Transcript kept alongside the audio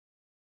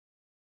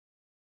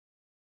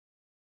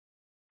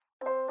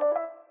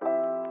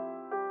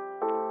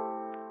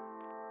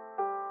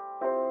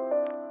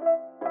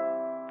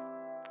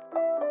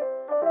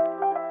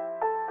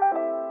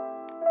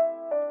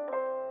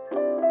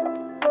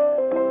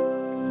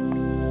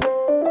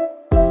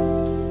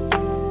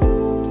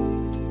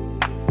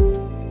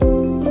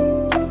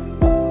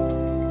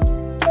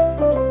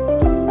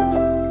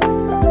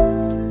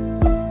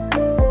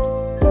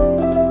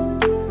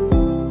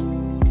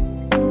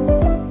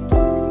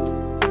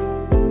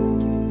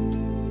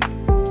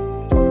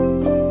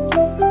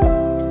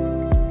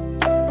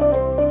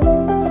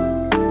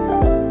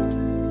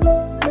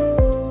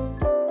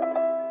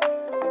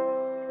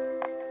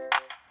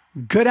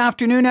Good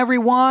afternoon,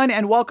 everyone,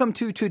 and welcome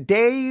to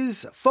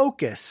today's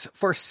focus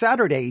for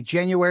Saturday,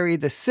 January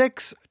the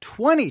 6th,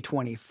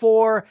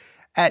 2024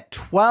 at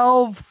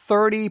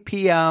 12:30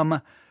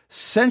 p.m.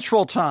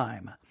 Central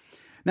Time.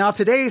 Now,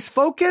 today's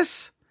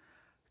focus,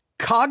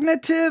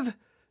 cognitive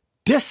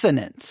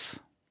dissonance.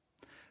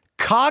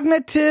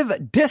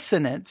 Cognitive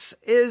dissonance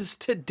is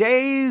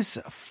today's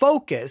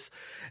focus.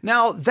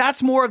 Now,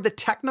 that's more of the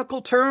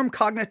technical term,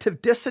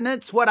 cognitive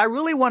dissonance. What I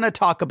really want to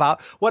talk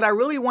about, what I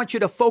really want you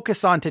to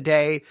focus on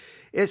today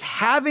is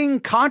having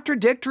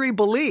contradictory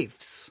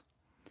beliefs.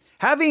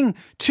 Having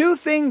two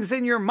things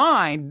in your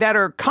mind that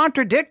are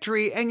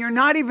contradictory and you're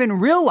not even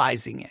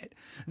realizing it.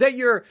 That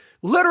you're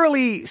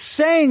literally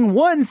saying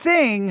one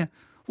thing,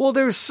 well,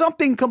 there's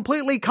something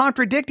completely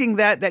contradicting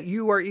that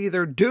you are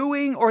either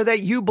doing or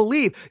that you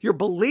believe. Your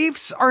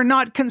beliefs are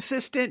not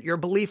consistent. Your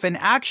belief and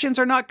actions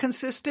are not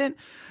consistent.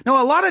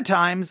 Now, a lot of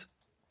times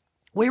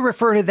we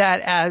refer to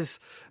that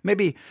as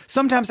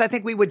sometimes I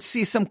think we would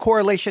see some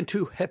correlation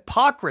to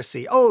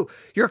hypocrisy. Oh,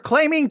 you're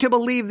claiming to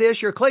believe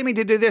this, you're claiming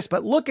to do this,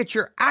 but look at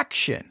your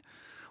action.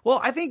 Well,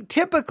 I think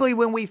typically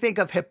when we think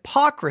of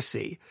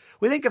hypocrisy,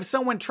 we think of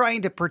someone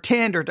trying to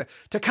pretend or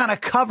to kind of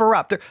cover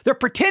up. They're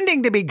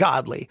pretending to be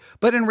godly,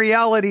 but in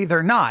reality,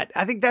 they're not.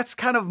 I think that's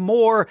kind of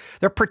more,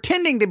 they're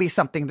pretending to be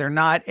something they're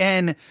not.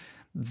 And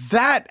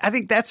I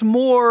think that's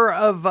more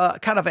of a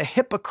kind of a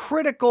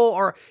hypocritical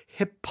or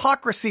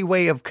hypocrisy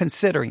way of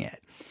considering it.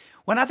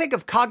 When I think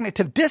of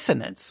cognitive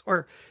dissonance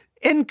or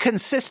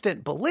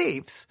inconsistent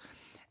beliefs,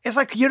 it's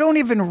like you don't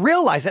even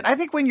realize it. I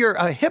think when you're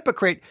a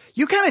hypocrite,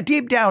 you kind of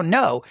deep down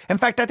know. In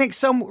fact, I think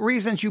some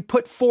reasons you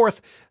put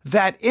forth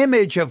that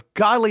image of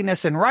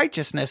godliness and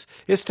righteousness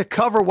is to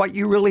cover what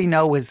you really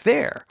know is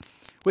there.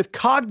 With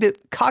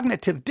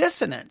cognitive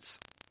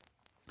dissonance,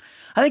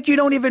 I think you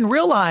don't even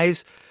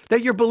realize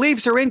that your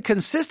beliefs are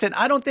inconsistent.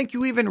 I don't think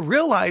you even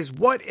realize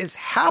what is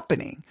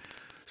happening.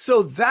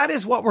 So that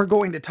is what we're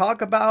going to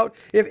talk about.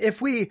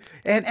 If we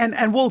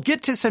we'll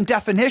get to some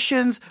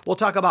definitions. We'll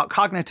talk about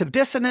cognitive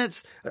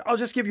dissonance. I'll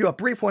just give you a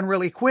brief one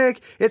really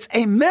quick. It's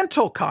a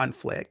mental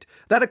conflict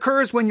that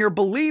occurs when your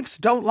beliefs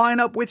don't line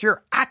up with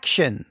your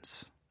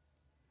actions.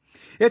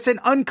 It's an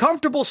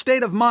uncomfortable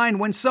state of mind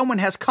when someone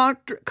has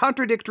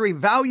contradictory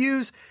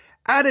values,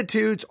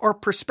 attitudes, or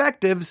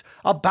perspectives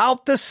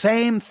about the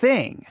same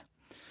thing.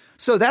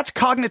 So that's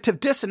cognitive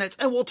dissonance,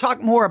 and we'll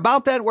talk more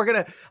about that.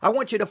 I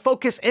want you to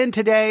focus in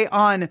today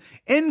on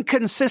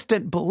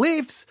inconsistent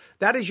beliefs.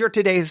 That is your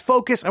today's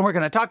focus, and we're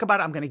going to talk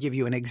about it. I'm going to give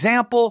you an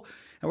example,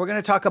 and we're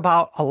going to talk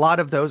about a lot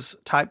of those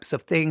types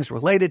of things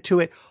related to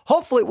it.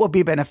 Hopefully it will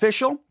be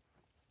beneficial.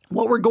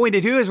 What we're going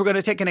to do is we're going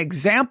to take an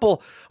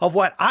example of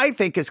what I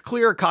think is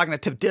clear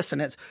cognitive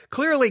dissonance,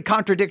 clearly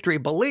contradictory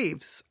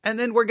beliefs, and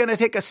then we're going to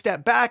take a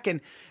step back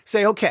and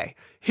say, okay,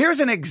 here's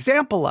an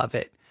example of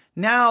it.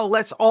 Now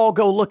let's all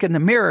go look in the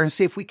mirror and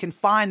see if we can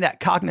find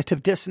that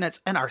cognitive dissonance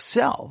in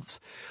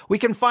ourselves. We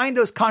can find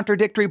those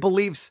contradictory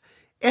beliefs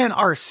in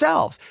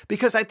ourselves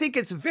because I think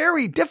it's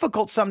very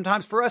difficult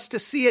sometimes for us to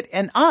see it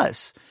in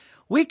us.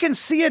 We can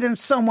see it in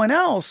someone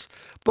else,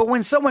 but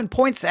when someone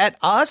points at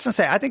us and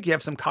say, I think you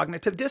have some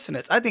cognitive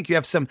dissonance. I think you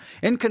have some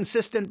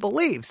inconsistent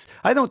beliefs.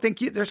 I don't think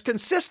there's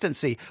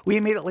consistency. We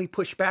immediately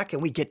push back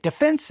and we get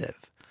defensive.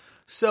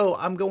 So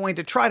I'm going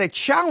to try to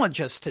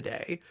challenge us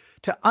today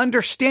to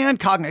understand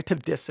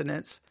cognitive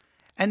dissonance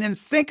and then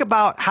think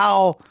about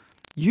how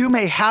you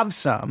may have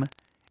some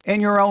in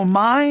your own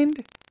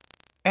mind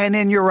and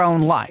in your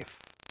own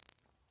life.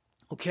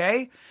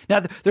 Okay?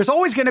 Now, there's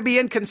always going to be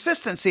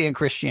inconsistency in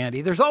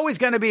Christianity. There's always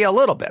going to be a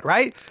little bit,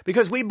 right?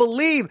 Because we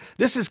believe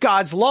this is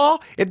God's law.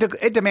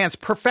 It demands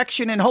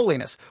perfection and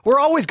holiness. We're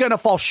always going to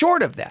fall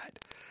short of that.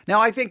 Now,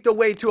 I think the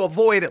way to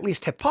avoid at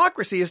least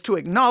hypocrisy is to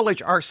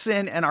acknowledge our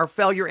sin and our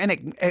failure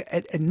and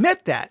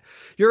admit that.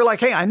 You're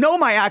like, hey, I know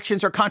my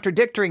actions are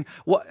contradicting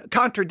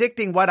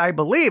what I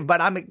believe,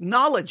 but I'm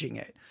acknowledging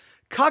it.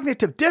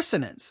 Cognitive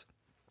dissonance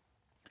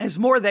is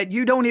more that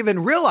you don't even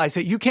realize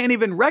it. You can't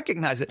even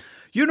recognize it.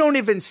 You don't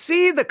even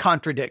see the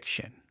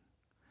contradiction.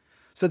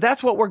 So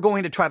that's what we're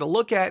going to try to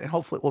look at, and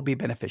hopefully it will be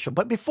beneficial.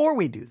 But before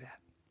we do that,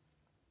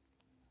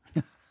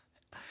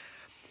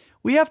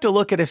 we have to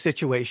look at a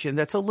situation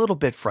that's a little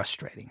bit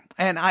frustrating.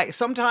 And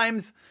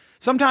sometimes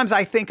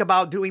I think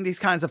about doing these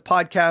kinds of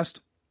podcasts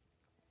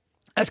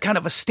as kind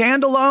of a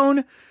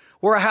standalone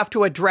where I have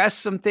to address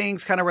some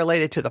things kind of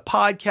related to the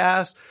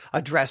podcast,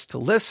 address to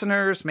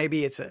listeners.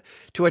 Maybe it's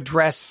to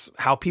address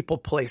how people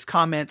place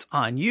comments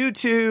on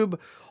YouTube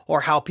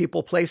or how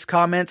people place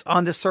comments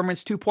on the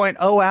Sermons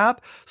 2.0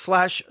 app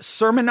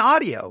 /sermon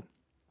audio.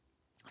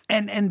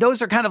 And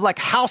those are kind of like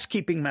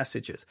housekeeping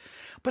messages.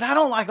 But I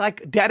don't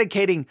like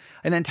dedicating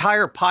an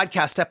entire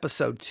podcast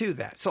episode to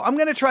that. So I'm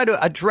going to try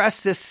to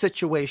address this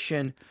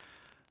situation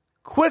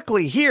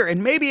quickly here.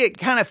 And maybe it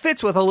kind of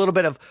fits with a little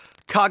bit of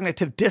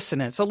cognitive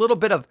dissonance, a little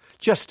bit of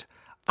just,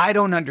 I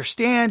don't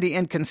understand the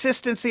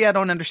inconsistency. I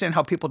don't understand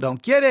how people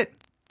don't get it.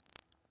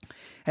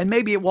 And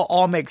maybe it will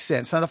all make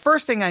sense. Now, the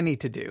first thing I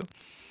need to do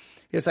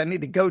is I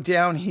need to go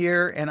down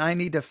here and I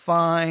need to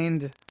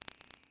find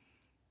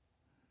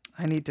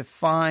I need to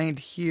find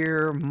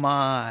here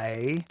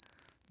my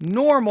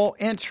normal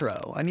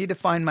intro. I need to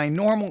find my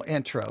normal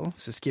intro.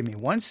 So just give me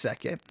 1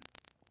 second.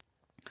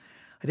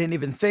 I didn't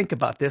even think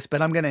about this,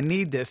 but I'm going to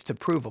need this to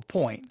prove a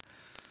point.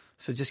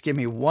 So just give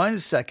me 1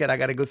 second. I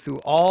got to go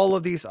through all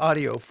of these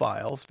audio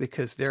files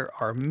because there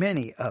are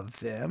many of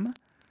them.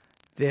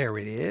 There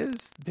it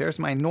is. There's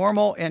my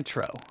normal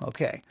intro.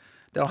 Okay.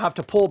 Then I'll have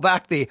to pull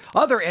back the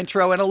other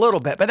intro in a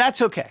little bit, but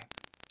that's okay.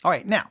 All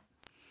right. Now,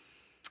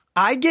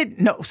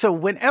 so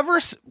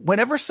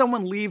whenever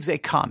someone leaves a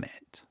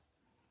comment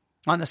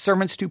on the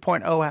Sermons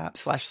 2.0 app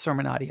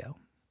 /Sermon Audio,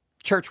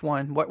 Church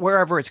One,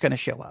 wherever it's going to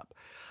show up,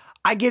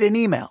 I get an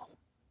email.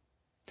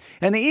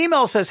 And the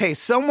email says, hey,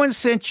 someone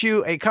sent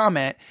you a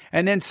comment,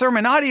 and then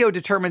Sermon Audio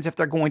determines if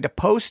they're going to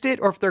post it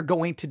or if they're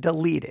going to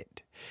delete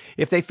it.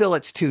 If they feel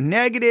it's too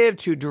negative,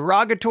 too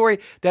derogatory,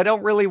 they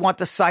don't really want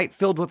the site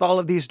filled with all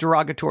of these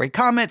derogatory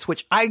comments,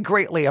 which I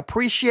greatly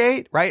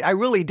appreciate, right? I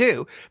really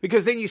do,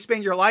 because then you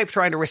spend your life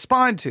trying to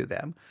respond to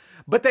them.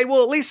 But they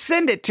will at least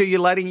send it to you,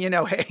 letting you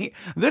know, hey,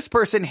 this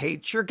person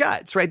hates your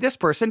guts, right? This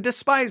person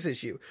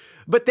despises you.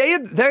 But they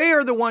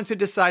are the ones who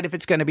decide if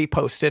it's going to be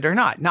posted or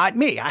not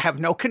me. I have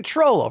no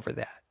control over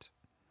that.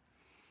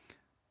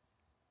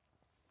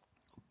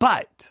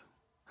 But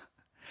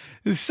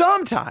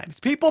sometimes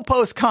people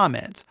post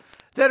comments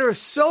that are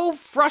so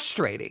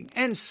frustrating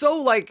and so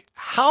like,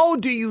 how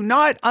do you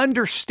not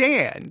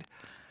understand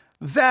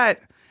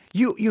that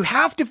you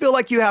have to feel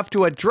like you have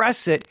to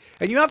address it,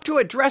 and you have to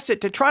address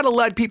it to try to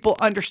let people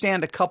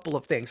understand a couple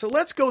of things. So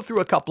let's go through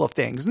a couple of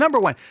things. Number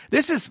one,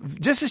 this is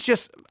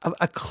just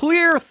a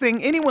clear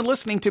thing anyone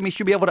listening to me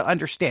should be able to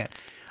understand.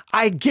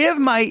 I give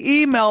my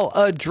email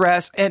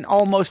address in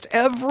almost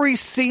every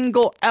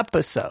single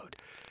episode.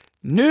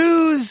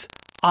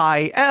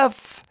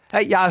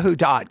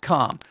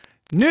 newsif@yahoo.com.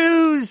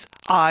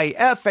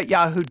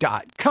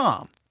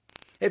 newsif@yahoo.com.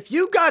 If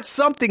you got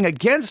something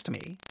against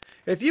me,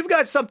 if you've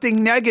got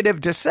something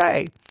negative to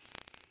say,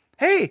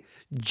 hey,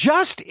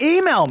 just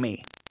email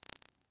me.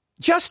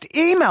 Just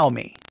email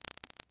me.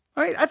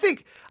 All right? I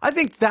think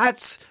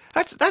that's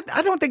I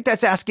don't think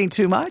that's asking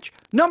too much.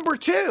 Number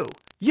two,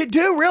 you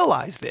do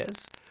realize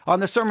this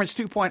on the Sermons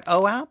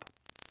 2.0 app.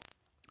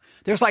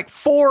 There's like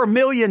 4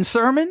 million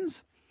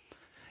sermons.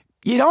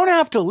 You don't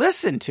have to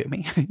listen to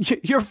me.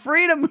 You're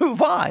free to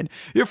move on.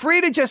 You're free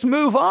to just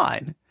move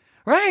on.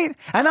 Right?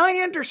 And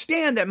I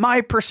understand that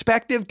my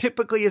perspective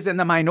typically is in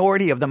the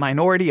minority of the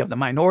minority of the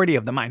minority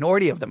of the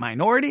minority of the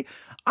minority.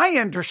 I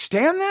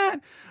understand that,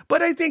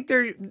 but I think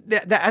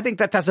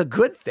that's a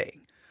good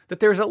thing, that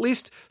there's at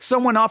least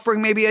someone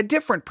offering maybe a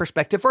different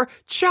perspective or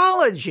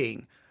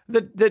challenging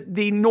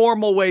the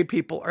normal way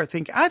people are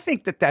thinking. I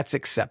think that's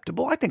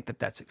acceptable.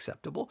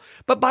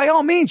 But by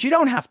all means, you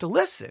don't have to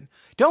listen.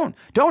 Don't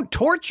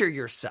torture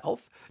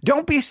yourself.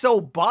 Don't be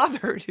so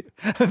bothered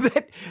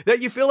that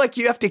you feel like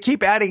you have to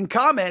keep adding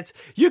comments.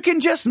 You can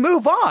just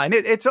move on.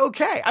 It's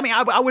okay. I mean,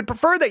 I would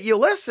prefer that you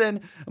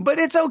listen, but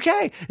it's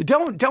okay.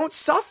 Don't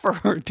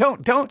suffer.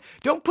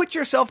 Don't put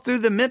yourself through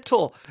the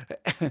mental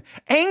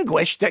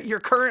anguish that you're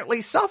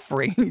currently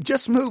suffering.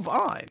 Just move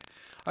on.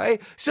 All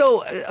right.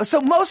 So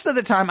most of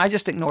the time I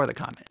just ignore the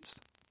comments.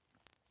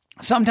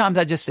 Sometimes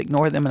I just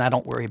ignore them and I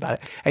don't worry about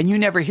it. And you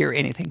never hear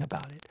anything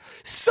about it.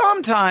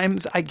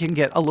 Sometimes I can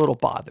get a little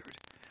bothered.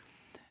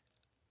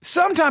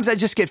 Sometimes I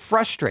just get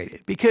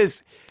frustrated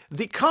because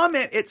the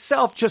comment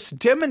itself just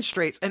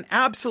demonstrates an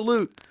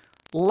absolute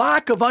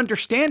lack of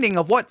understanding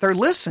of what they're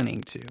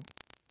listening to.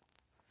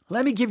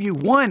 Let me give you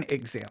one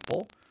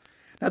example.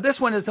 Now,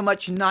 this one is a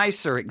much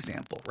nicer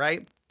example,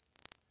 right?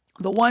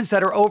 The ones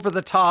that are over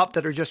the top,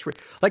 that are just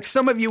like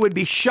some of you would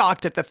be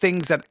shocked at the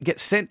things that get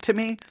sent to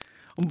me,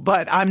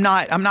 but I'm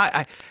not.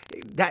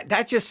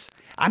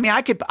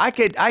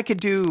 I could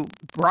do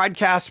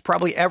broadcasts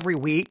probably every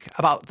week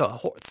about the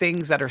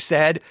things that are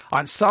said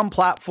on some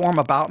platform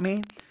about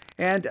me.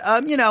 And,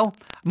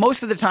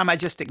 most of the time I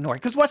just ignore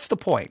it because what's the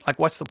point?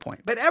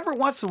 But every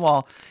once in a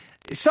while,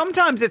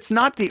 sometimes it's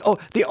not the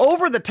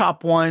over the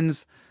top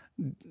ones.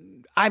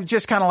 I'm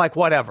just kind of like,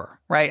 whatever,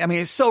 right? I mean,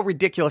 it's so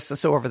ridiculous and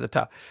so over the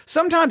top.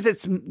 Sometimes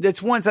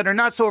it's ones that are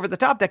not so over the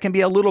top that can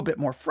be a little bit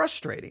more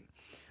frustrating.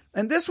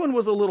 And this one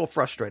was a little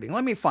frustrating.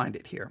 Let me find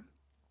it here.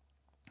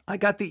 I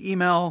got the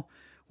email.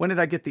 When did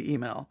I get the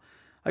email?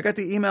 I got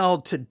the email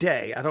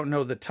today. I don't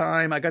know the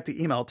time. I got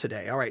the email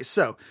today. All right.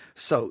 So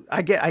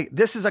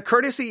this is a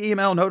courtesy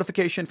email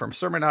notification from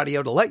Sermon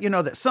Audio to let you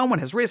know that someone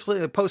has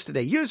recently posted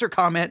a user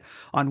comment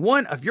on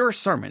one of your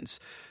sermons.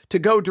 To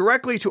go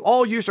directly to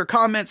all user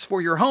comments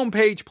for your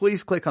homepage,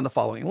 please click on the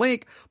following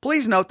link.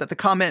 Please note that the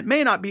comment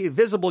may not be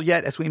visible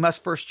yet as we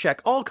must first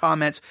check all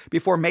comments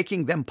before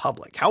making them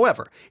public.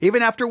 However,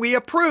 even after we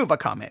approve a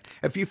comment,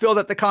 if you feel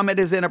that the comment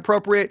is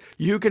inappropriate,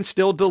 you can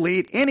still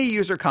delete any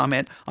user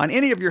comment on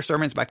any of your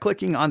sermons by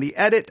clicking on the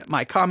Edit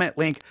My Comment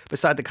link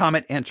beside the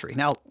comment entry.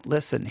 Now,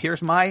 listen,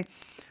 here's my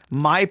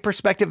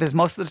perspective is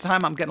most of the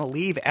time I'm going to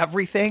leave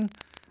everything.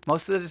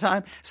 Most of the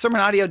time,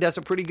 Sermon Audio does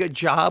a pretty good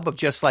job of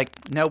just like,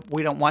 nope,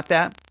 we don't want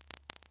that.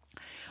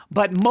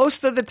 But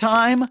most of the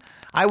time,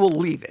 I will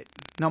leave it.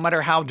 no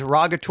matter how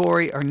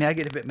derogatory or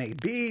negative it may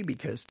be,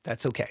 because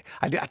that's okay.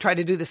 I try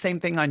to do the same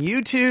thing on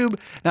YouTube.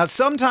 Now,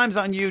 sometimes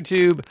on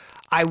YouTube,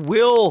 I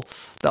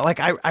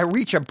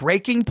reach a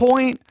breaking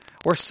point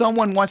where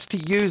someone wants to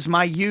use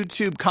my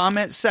YouTube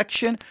comment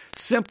section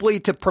simply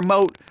to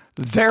promote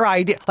their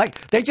idea.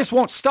 Like, they just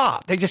won't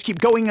stop. They just keep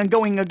going and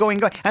going and going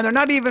and going. And they're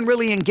not even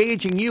really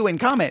engaging you in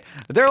comment.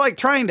 They're like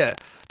trying to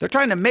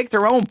make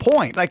their own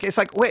point. Like, it's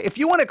like, wait, if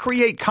you want to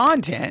create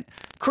content,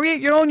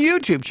 create your own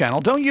YouTube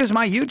channel. Don't use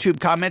my YouTube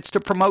comments to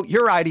promote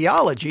your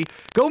ideology.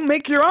 Go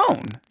make your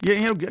own.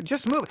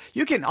 Just move.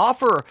 You can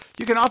offer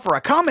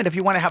a comment if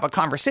you want to have a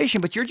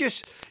conversation, but you're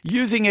just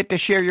using it to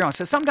share your own.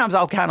 So sometimes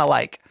I'll kind of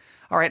like,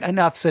 all right,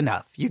 enough's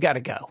enough. You got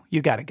to go.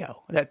 You got to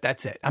go.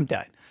 That's it. I'm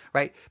done.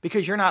 Right?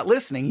 Because you're not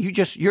listening.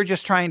 You're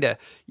just trying to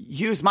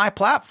use my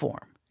platform.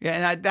 Yeah,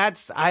 and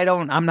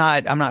I'm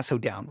not so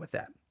down with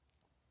that.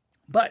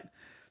 But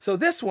so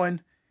this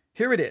one,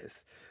 here it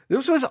is.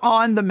 This was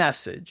on the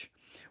message.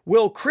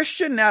 Will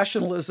Christian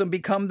nationalism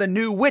become the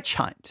new witch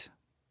hunt?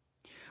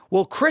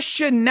 Will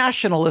Christian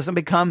nationalism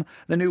become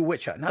the new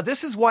witch hunt? Now,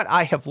 this is what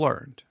I have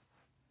learned.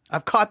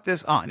 I've caught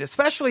this on,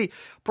 especially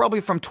probably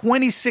from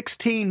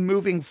 2016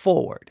 moving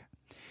forward.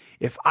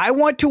 If I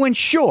want to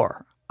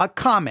ensure a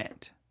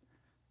comment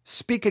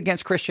speak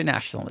against Christian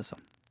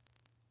nationalism,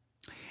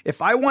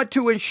 if I want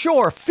to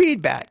ensure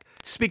feedback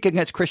speak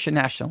against Christian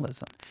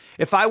nationalism,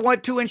 if I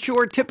want to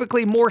ensure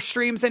typically more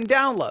streams and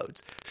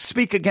downloads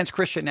speak against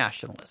Christian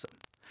nationalism,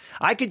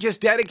 I could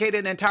just dedicate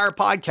an entire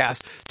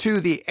podcast to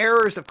the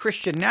errors of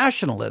Christian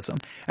nationalism,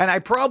 and I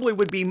probably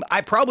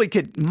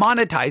could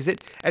monetize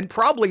it and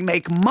probably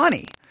make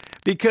money,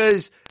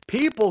 because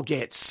people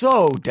get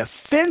so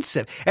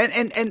defensive.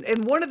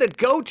 And one of the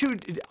go-to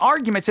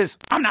arguments is,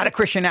 I'm not a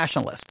Christian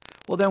nationalist.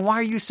 Well, then why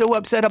are you so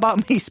upset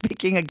about me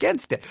speaking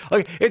against it?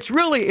 Okay, it's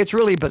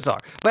really bizarre.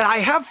 But I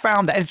have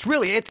found that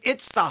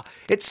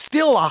it's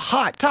still a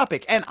hot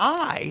topic, and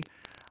I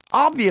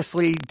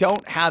obviously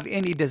don't have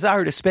any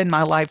desire to spend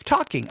my life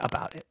talking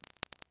about it,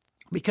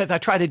 because I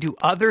try to do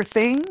other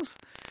things.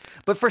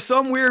 But for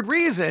some weird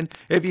reason,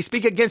 if you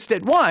speak against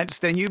it once,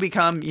 then you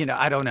become,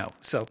 I don't know.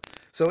 So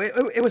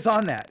it was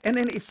on that. And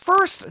then the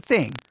first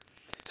thing.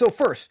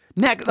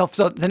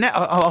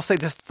 I'll say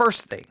this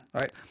first thing.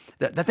 All right.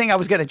 The thing I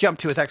was going to jump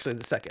to is actually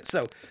the second.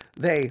 So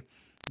they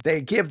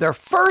give their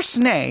first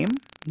name,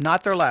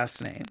 not their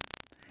last name,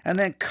 and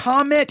then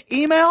comment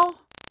email.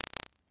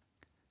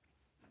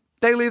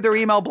 They leave their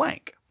email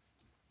blank.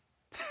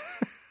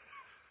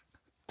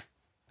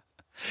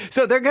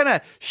 So they're going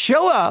to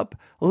show up,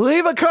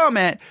 leave a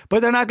comment, but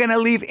they're not going to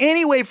leave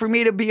any way for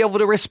me to be able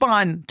to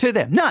respond to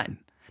them. None.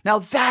 Now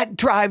that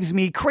drives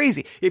me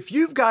crazy. If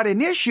you've got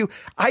an issue,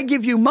 I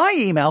give you my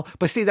email,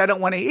 but see, I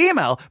don't want to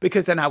email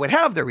because then I would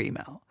have their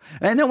email.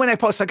 And then when I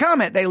post a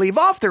comment, they leave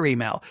off their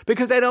email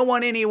because they don't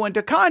want anyone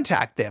to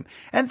contact them.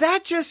 And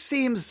that just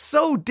seems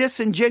so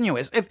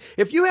disingenuous.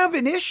 If you have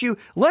an issue,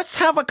 let's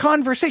have a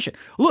conversation.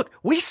 Look,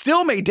 we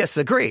still may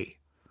disagree.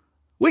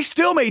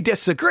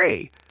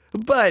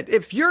 But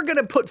if you're going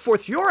to put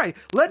forth your,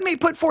 let me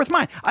put forth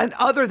mine. And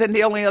other than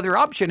the only other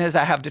option is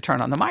I have to turn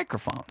on the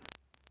microphone.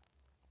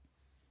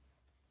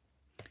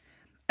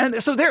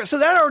 And so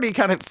that already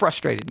kind of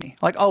frustrated me.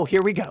 Like, oh,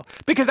 here we go.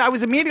 Because I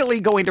was immediately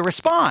going to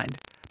respond.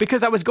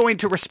 Because I was going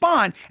to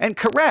respond and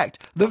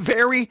correct the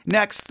very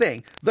next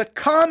thing. The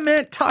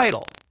comment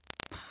title.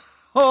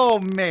 Oh,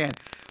 man.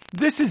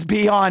 This is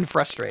beyond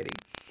frustrating.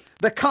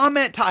 The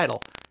comment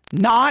title.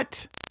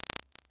 Not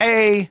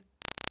a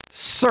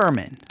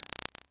sermon.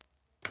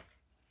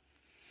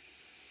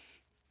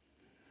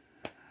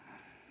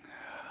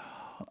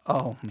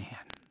 Oh, man.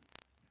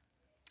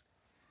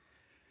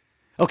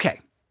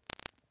 Okay.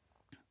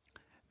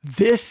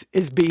 This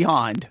is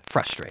beyond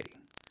frustrating.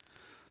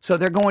 So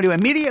they're going to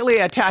immediately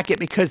attack it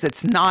because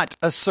it's not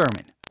a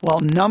sermon.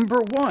 Well, number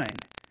one,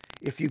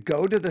 if you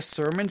go to the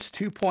Sermons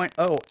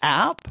 2.0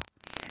 app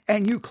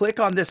and you click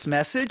on this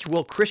message,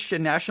 will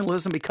Christian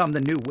nationalism become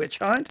the new witch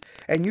hunt?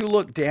 And you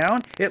look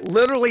down, it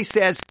literally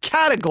says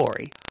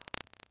category,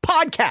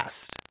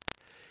 podcast.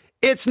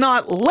 It's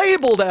not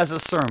labeled as a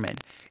sermon.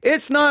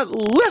 It's not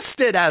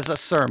listed as a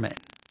sermon.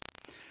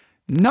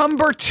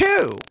 Number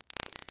two,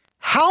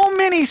 how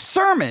many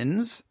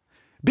sermons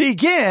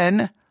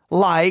begin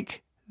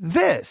like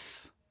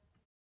this?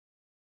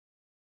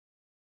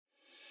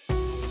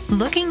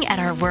 Looking at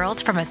our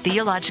world from a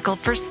theological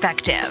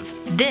perspective,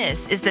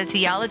 this is the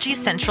Theology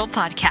Central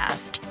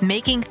Podcast,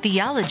 making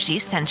theology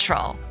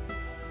central.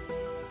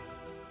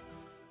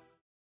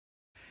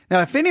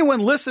 Now, if anyone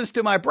listens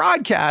to my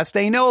broadcast,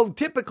 they know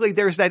typically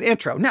there's that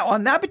intro. Now,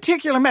 on that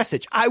particular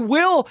message, I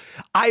will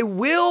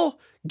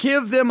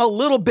give them a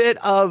little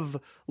bit of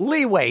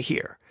leeway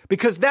here,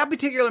 because that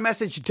particular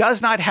message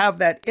does not have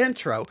that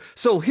intro.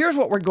 So here's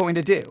what we're going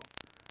to do.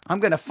 I'm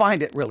going to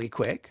find it really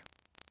quick.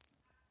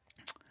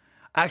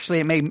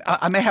 Actually,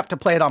 I may have to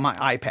play it on my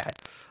iPad.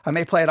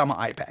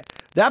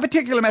 That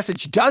particular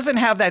message doesn't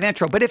have that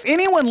intro. But if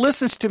anyone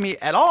listens to me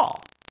at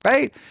all,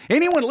 right?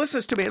 Anyone who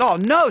listens to me at all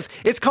knows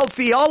it's called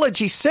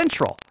Theology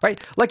Central,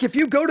 right? Like if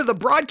you go to the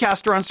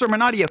broadcaster on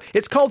Sermon Audio,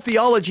 it's called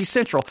Theology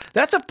Central.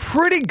 That's a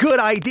pretty good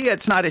idea.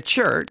 It's not a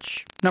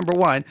church, number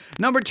one.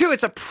 Number two,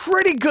 it's a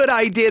pretty good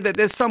idea that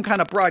there's some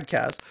kind of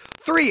broadcast.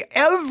 Three,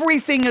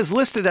 everything is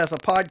listed as a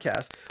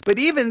podcast. But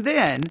even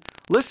then,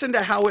 listen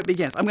to how it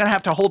begins. I'm going to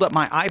have to hold up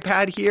my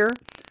iPad here.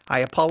 I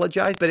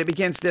apologize, but it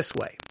begins this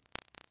way.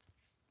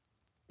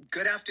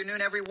 Good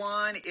afternoon,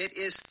 everyone. It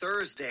is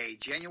Thursday,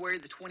 January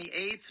the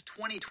 28th,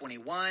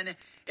 2021.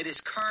 It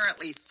is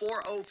currently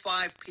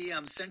 4:05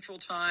 p.m. Central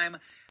Time,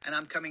 and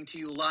I'm coming to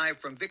you live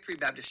from Victory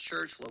Baptist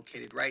Church,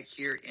 located right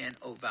here in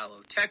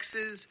Ovalo,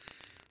 Texas.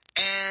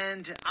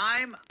 And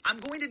I'm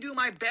going to do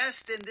my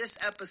best in this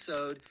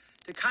episode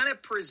to kind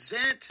of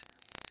present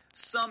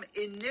some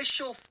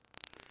initial...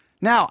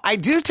 Now, I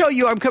do tell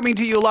you I'm coming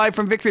to you live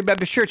from Victory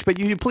Baptist Church, but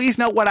you please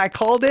note what I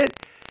called it.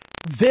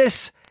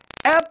 This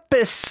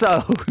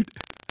episode.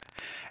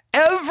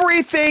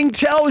 Everything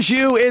tells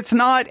you it's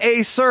not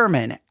a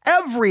sermon.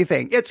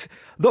 Everything. It's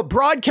the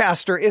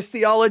broadcaster is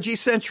Theology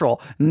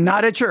Central,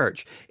 not a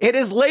church. It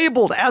is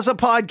labeled as a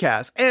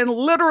podcast, and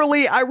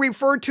literally I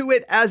refer to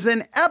it as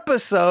an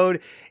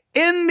episode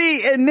in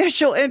the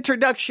initial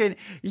introduction.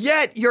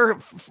 Yet your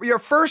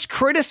first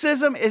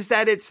criticism is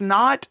that it's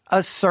not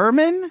a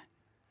sermon.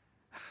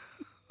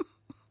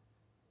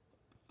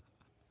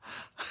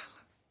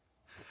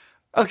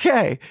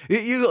 Okay.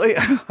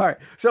 All right.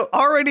 So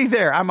already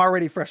there, I'm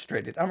already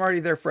frustrated.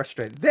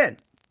 Then,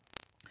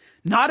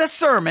 not a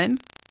sermon.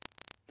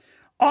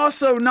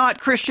 Also not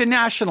Christian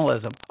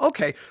nationalism.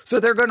 Okay. So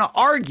they're going to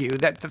argue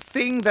that the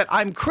thing that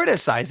I'm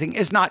criticizing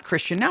is not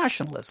Christian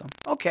nationalism.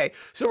 Okay.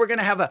 So we're going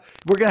to have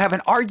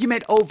an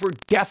argument over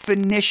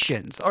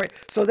definitions. All right.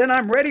 So then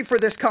I'm ready for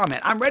this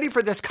comment.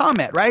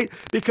 Right?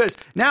 Because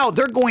now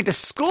they're going to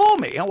school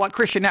me on what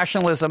Christian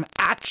nationalism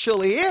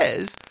actually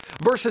is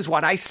versus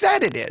what I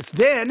said it is.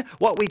 Then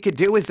what we could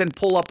do is then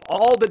pull up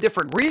all the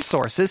different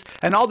resources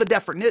and all the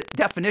different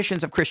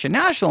definitions of Christian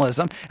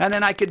nationalism. And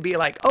then I could be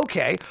like,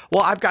 okay,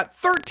 well, I've got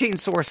 13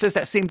 sources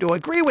that seem to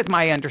agree with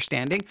my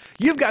understanding.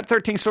 You've got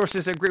 13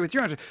 sources that agree with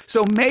your understanding.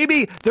 So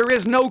maybe there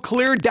is no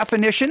clear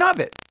definition of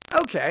it.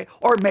 Okay.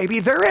 Or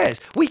maybe there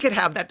is. We could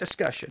have that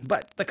discussion.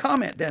 But the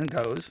comment then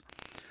goes,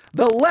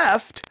 the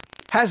left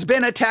has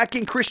been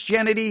attacking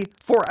Christianity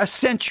for a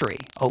century.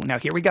 Oh, now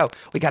here we go.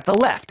 We got the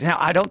left. Now,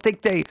 I don't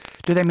think do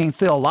they mean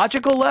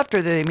theological left or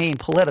do they mean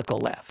political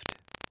left?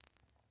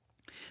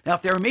 Now,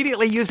 if they're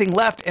immediately using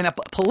left in a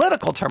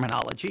political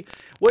terminology,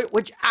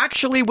 which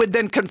actually would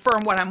then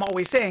confirm what I'm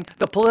always saying,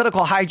 the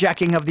political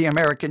hijacking of the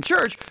American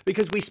church,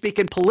 because we speak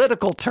in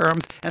political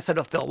terms instead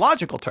of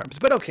theological terms.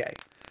 But okay.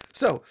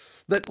 So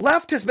the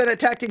left has been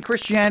attacking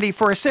Christianity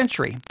for a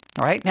century.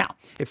 All right. Now,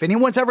 if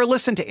anyone's ever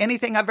listened to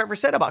anything I've ever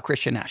said about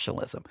Christian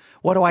nationalism,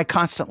 what do I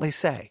constantly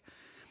say?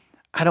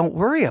 I don't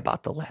worry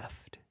about the left.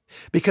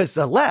 Because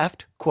the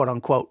left, quote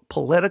unquote,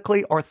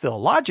 politically or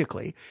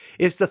theologically,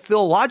 is the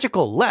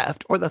theological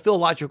left or the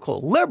theological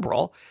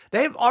liberal.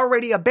 They've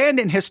already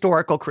abandoned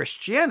historical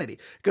Christianity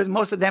because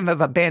most of them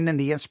have abandoned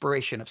the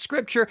inspiration of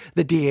Scripture,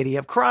 the deity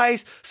of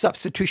Christ,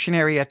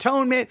 substitutionary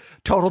atonement,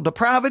 total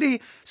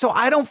depravity. So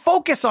I don't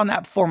focus on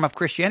that form of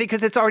Christianity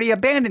because it's already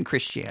abandoned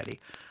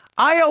Christianity.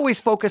 I always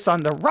focus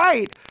on the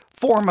right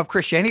form of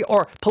Christianity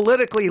or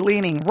politically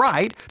leaning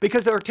right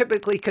because they're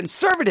typically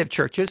conservative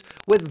churches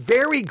with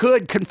very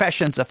good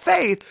confessions of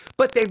faith,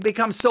 but they've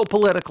become so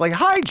politically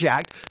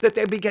hijacked that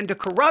they begin to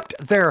corrupt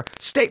their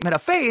statement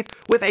of faith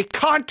with a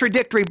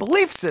contradictory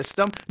belief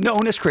system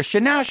known as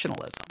Christian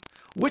nationalism,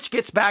 which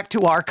gets back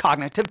to our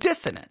cognitive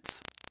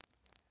dissonance.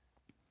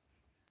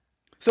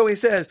 So he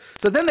says,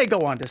 so then they go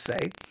on to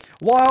say,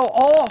 why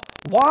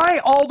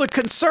all the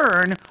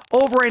concern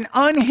over an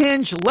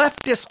unhinged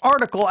leftist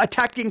article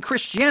attacking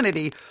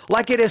Christianity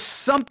like it is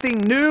something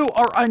new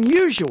or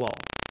unusual?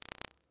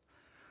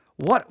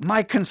 What,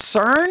 my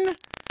concern?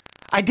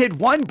 I did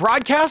one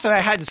broadcast and I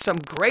had some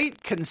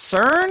great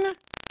concern?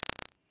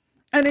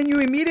 And then you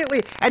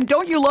immediately, and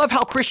don't you love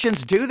how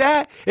Christians do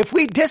that? If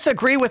we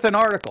disagree with an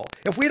article,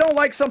 if we don't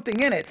like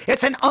something in it,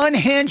 it's an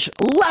unhinged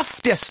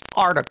leftist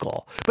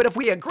article. But if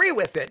we agree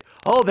with it,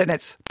 then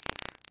it's,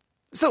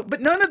 so,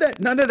 but none of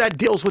that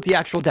deals with the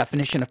actual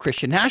definition of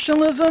Christian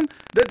nationalism.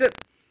 That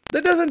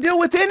doesn't deal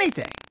with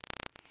anything.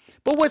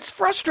 But what's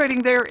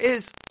frustrating there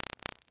is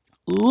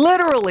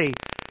literally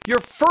your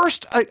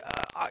first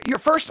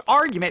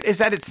argument is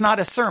that it's not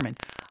a sermon.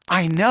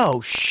 I know,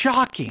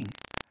 shocking,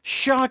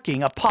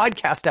 a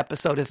podcast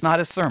episode is not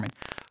a sermon.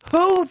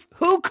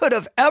 Who could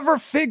have ever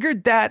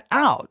figured that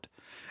out?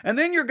 And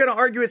then you're going to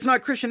argue it's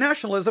not Christian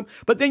nationalism,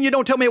 but then you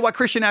don't tell me what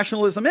Christian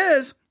nationalism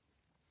is.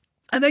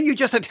 And then you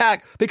just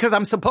attack because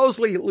I'm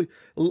supposedly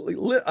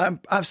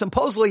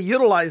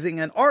utilizing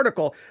an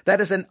article that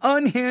is an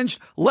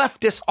unhinged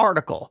leftist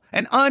article.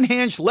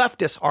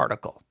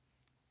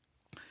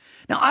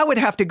 Now, I would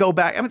have to go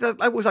back. I mean,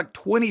 that was like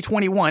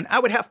 2021. I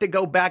would have to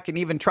go back and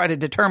even try to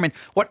determine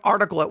what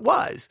article it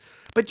was.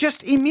 But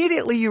just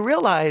immediately you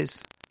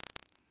realize,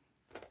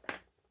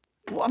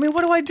 well, I mean,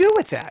 what do I do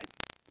with that?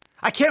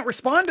 I can't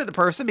respond to the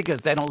person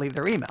because they don't leave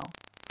their email.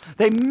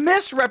 They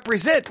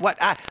misrepresent what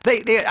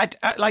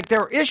like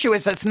their issue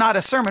is. It's not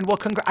a sermon. Well,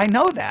 I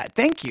know that.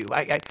 Thank you.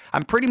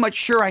 I'm pretty much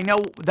sure I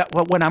know that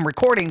when I'm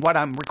recording what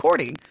I'm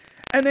recording.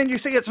 And then you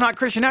say it's not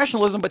Christian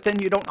nationalism, but then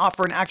you don't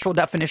offer an actual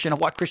definition of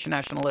what Christian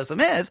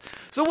nationalism is.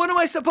 So what am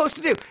I supposed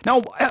to do?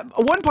 Now,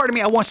 one part of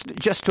me, I want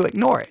just to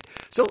ignore it.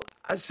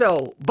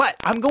 But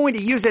I'm going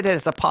to use it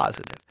as a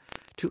positive.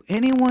 To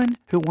anyone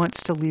who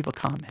wants to leave a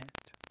comment.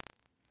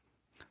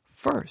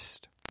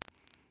 First,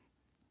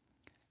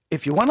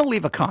 if you want to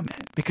leave a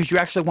comment because you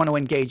actually want to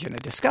engage in a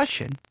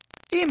discussion,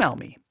 email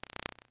me.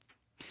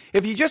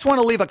 If you just want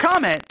to leave a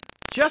comment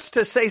just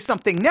to say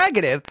something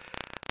negative,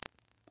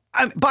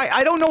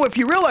 I don't know if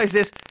you realize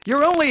this,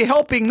 you're only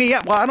helping me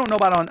out. Well, I don't know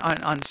about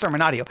on Sermon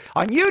Audio.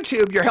 On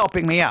YouTube, you're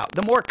helping me out.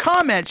 The more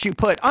comments you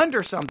put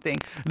under something,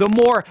 the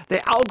more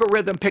the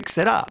algorithm picks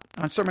it up.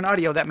 On Sermon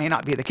Audio, that may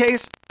not be the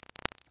case.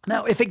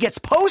 Now, if it gets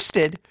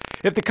posted,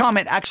 if the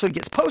comment actually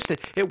gets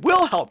posted, it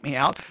will help me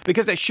out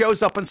because it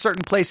shows up in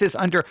certain places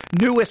under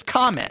newest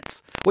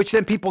comments, which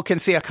then people can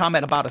see a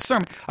comment about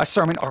a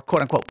sermon or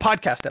quote unquote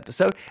podcast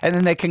episode, and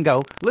then they can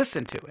go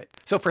listen to it.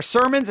 So for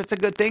sermons, it's a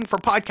good thing. For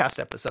podcast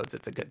episodes,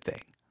 it's a good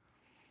thing.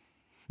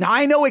 Now,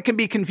 I know it can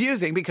be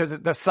confusing because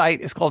the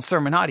site is called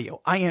Sermon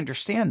Audio. I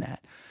understand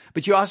that.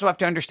 But you also have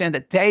to understand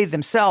that they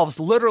themselves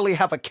literally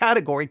have a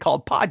category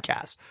called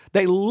podcast.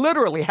 They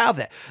literally have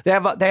that.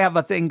 They have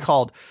a thing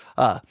called,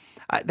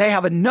 they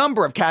have a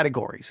number of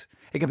categories.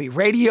 It can be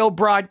radio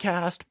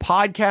broadcast,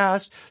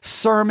 podcast,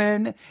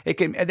 sermon.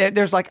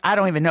 There's like, I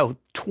don't even know,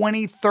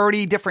 20,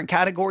 30 different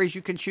categories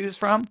you can choose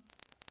from.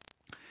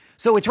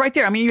 So it's right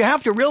there. I mean, you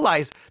have to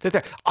realize that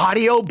there are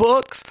audio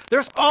books.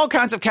 There's all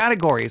kinds of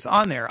categories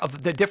on there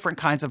of the different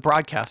kinds of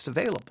broadcasts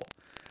available.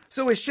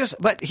 So it's just,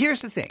 but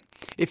here's the thing.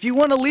 If you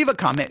want to leave a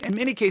comment, in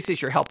many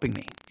cases, you're helping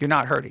me. You're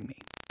not hurting me.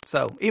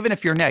 So even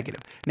if you're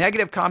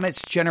negative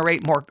comments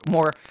generate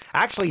more,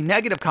 actually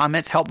negative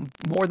comments help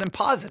more than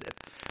positive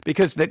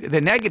because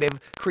the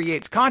negative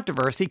creates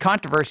controversy.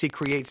 Controversy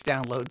creates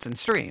downloads and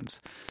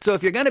streams. So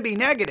if you're going to be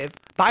negative,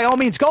 by all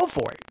means, go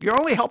for it. You're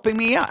only helping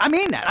me out. I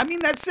mean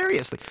that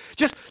seriously.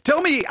 Just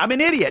tell me I'm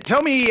an idiot.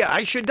 Tell me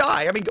I should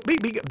die. I mean,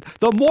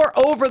 the more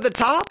over the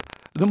top,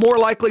 the more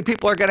likely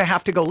people are going to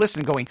have to go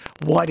listen going,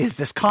 what is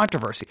this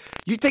controversy?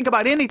 You think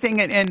about anything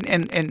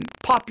in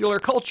popular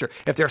culture.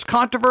 If there's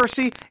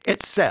controversy,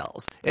 it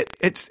sells.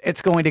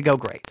 It's going to go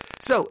great.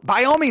 So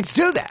by all means,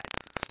 do that.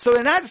 So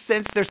in that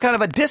sense, there's kind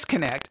of a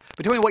disconnect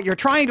between what you're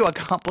trying to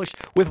accomplish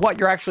with what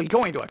you're actually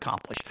going to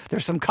accomplish.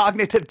 There's some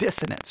cognitive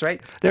dissonance,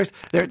 right?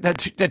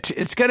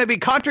 It's going to be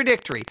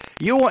contradictory.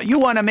 You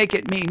want to make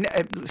it mean,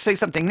 say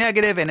something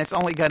negative, and it's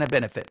only going to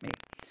benefit me.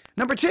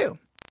 Number two.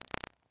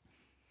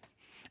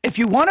 If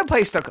you want to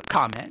place a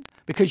comment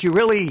because you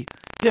really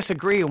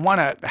disagree and want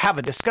to have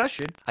a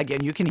discussion,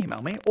 again, you can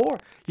email me or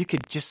you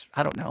could just,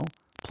 I don't know,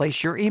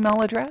 place your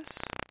email address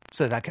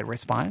so that I could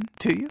respond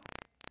to you.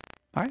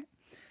 All right.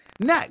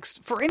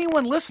 Next, for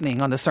anyone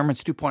listening on the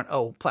Sermons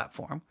 2.0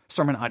 platform,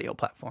 Sermon Audio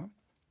platform,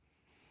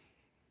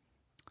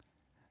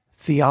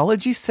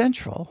 Theology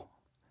Central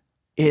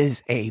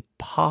is a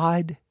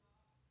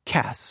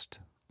podcast.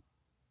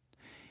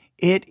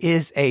 It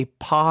is a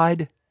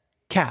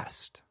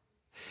podcast.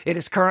 It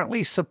is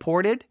currently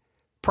supported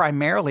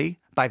primarily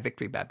by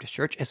Victory Baptist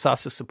Church. It's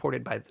also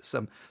supported by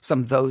some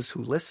of those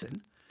who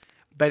listen,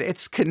 but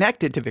it's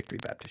connected to Victory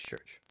Baptist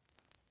Church.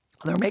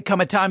 There may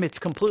come a time it's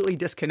completely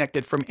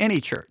disconnected from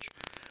any church,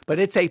 but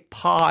it's a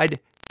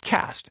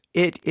podcast.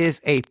 It is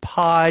a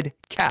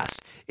podcast.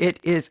 It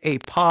is a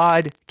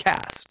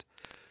podcast.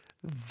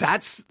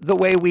 That's the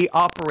way we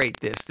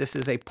operate this. This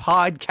is a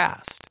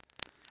podcast.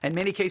 In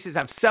many cases,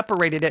 I've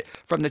separated it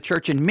from the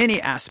church in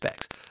many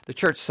aspects. The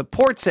church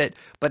supports it,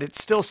 but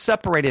it's still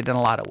separated in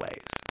a lot of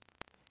ways.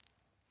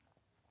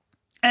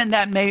 And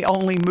that may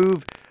only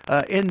move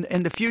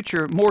in the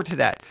future more to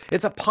that.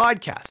 It's a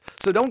podcast.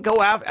 So don't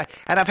go out,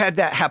 and I've had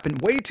that happen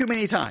way too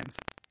many times.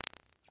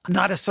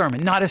 Not a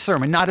sermon, not a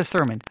sermon, not a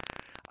sermon.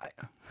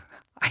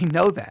 I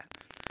know that.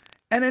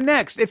 And then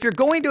next, if you're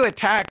going to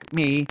attack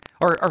me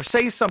or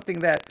say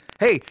something that,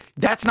 hey,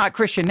 that's not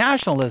Christian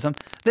nationalism,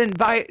 then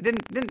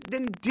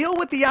deal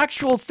with the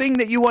actual thing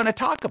that you want to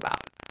talk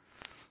about.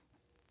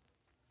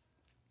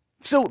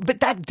 So, but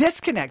that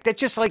disconnect,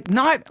 that's just like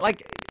not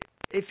like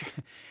if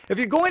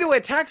you're going to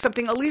attack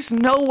something, at least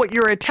know what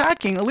you're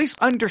attacking, at least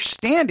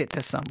understand it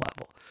to some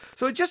level.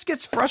 So it just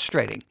gets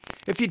frustrating.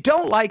 If you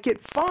don't like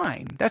it,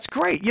 fine. That's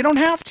great. You don't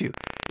have to.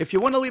 If you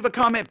want to leave a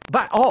comment,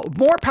 but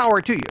more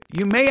power to you.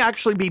 You may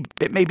actually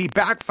it may be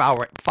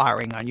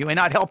backfiring on you and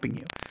not helping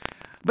you.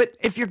 But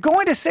if you're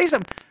going to say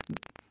something,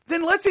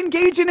 then let's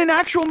engage in an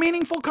actual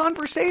meaningful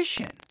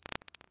conversation.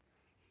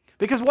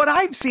 Because what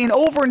I've seen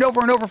over and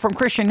over and over from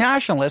Christian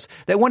nationalists,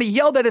 they want to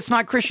yell that it's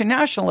not Christian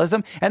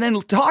nationalism and then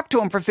talk to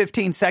them for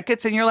 15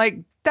 seconds and you're like,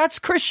 that's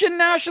Christian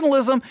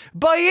nationalism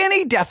by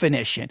any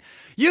definition.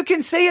 You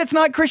can say it's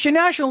not Christian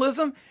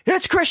nationalism.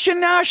 It's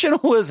Christian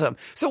nationalism.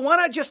 So why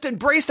not just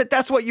embrace that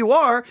that's what you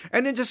are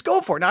and then just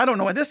go for it? Now, I don't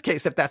know in this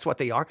case if that's what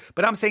they are,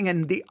 but I'm saying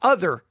in the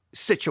other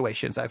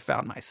situations I've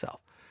found myself.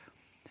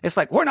 It's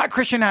like, we're not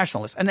Christian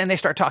nationalists. And then they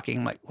start talking.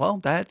 I'm like, well,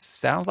 that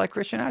sounds like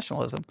Christian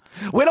nationalism.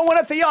 We don't want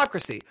a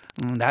theocracy.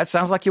 That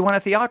sounds like you want a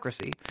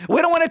theocracy. We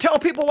don't want to tell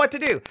people what to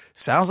do.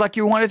 Sounds like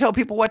you want to tell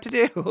people what to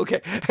do. Okay.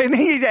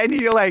 And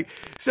you're like,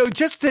 so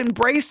just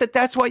embrace that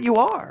that's what you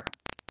are.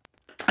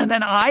 And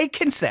then I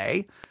can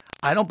say,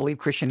 I don't believe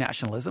Christian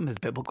nationalism is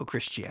biblical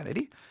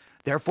Christianity.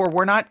 Therefore,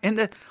 we're not in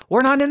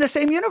the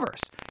same universe.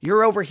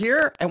 You're over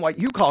here and what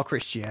you call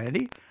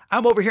Christianity.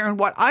 I'm over here in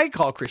what I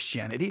call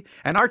Christianity,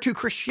 and our two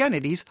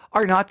Christianities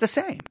are not the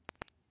same.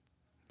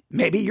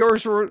 Maybe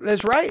yours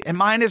is right and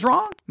mine is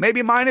wrong.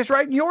 Maybe mine is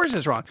right and yours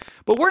is wrong.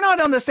 But we're not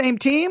on the same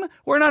team.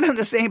 We're not on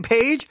the same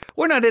page.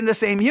 We're not in the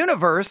same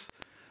universe.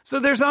 So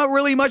there's not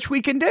really much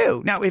we can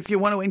do. Now, if you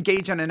want to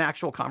engage in an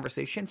actual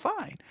conversation,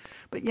 fine.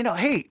 But,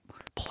 hey,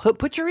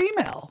 put your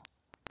email.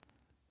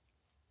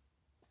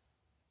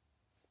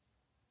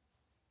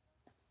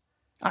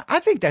 I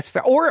think that's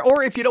fair.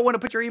 Or if you don't want to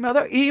put your email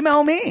there,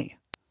 email me.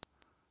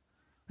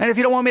 And if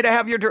you don't want me to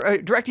have your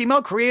direct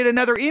email, create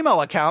another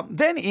email account,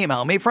 then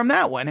email me from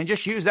that one and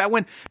just use that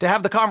one to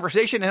have the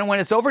conversation. And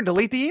when it's over,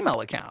 delete the email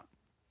account.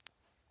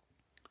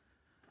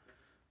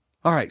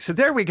 All right. So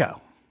there we go.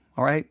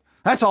 All right.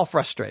 That's all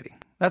frustrating.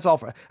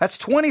 That's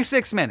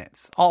 26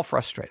 minutes. All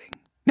frustrating.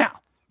 Now,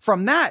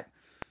 from that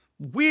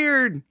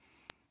weird,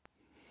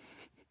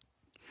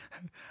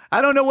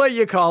 I don't know what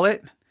you call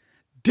it,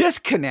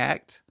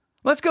 disconnect,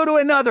 let's go to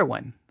another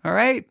one. All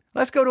right.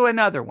 Let's go to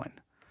another one.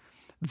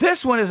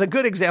 This one is a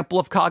good example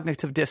of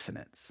cognitive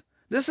dissonance.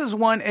 This is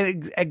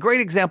a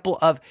great example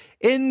of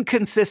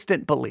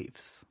inconsistent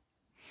beliefs.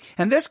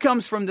 And this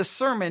comes from the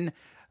sermon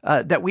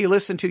that we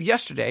listened to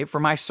yesterday for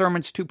my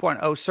Sermons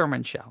 2.0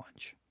 Sermon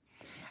Challenge.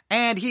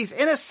 And he's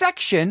in a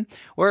section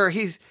where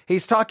he's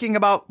talking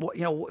about,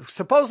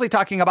 supposedly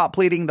talking about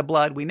pleading the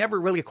blood. We never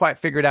really quite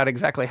figured out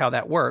exactly how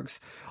that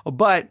works.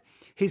 But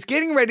he's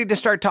getting ready to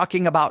start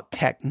talking about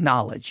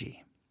technology.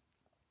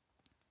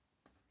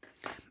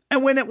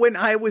 And when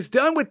I was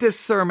done with this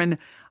sermon,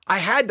 I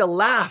had to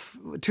laugh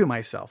to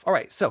myself. All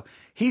right, so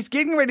he's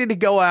getting ready to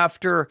go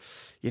after,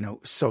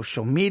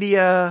 social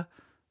media,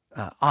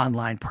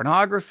 online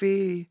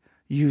pornography,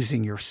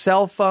 using your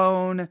cell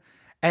phone.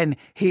 And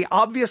he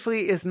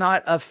obviously is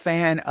not a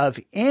fan of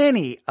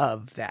any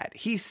of that.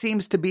 He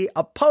seems to be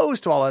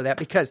opposed to all of that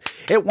because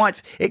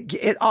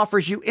it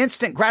offers you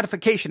instant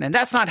gratification. And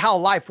that's not how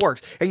life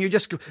works. And you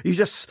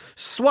just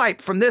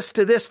swipe from this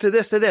to this to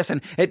this to this.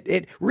 And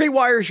it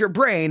rewires your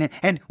brain.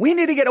 And we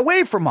need to get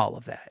away from all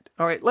of that.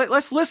 All right,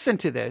 let's listen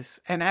to this.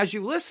 And as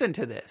you listen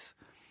to this,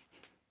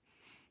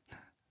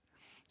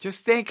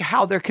 just think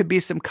how there could be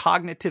some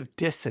cognitive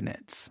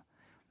dissonance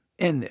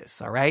in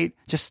this, all right?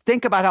 Just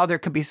think about how there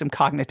could be some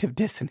cognitive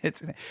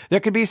dissonance in it. There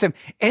could be some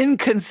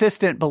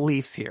inconsistent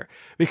beliefs here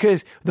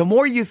because the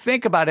more you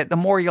think about it, the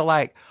more you're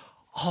like,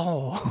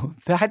 oh,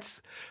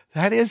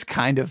 that is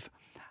kind of,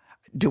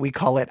 do we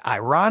call it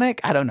ironic?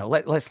 I don't know.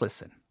 Let's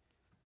listen.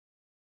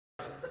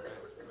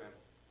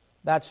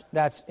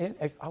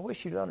 I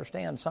wish you'd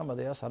understand some of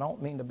this. I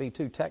don't mean to be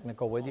too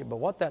technical with you, but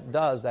what that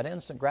does, that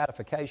instant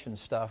gratification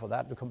stuff or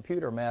that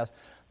computer mess,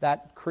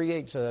 that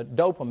creates a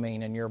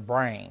dopamine in your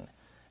brain.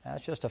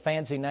 That's just a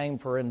fancy name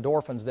for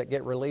endorphins that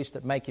get released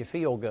that make you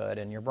feel good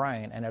in your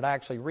brain, and it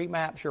actually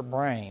remaps your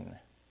brain.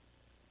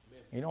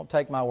 You don't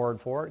take my word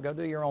for it. Go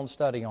do your own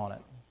study on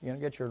it.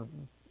 Get your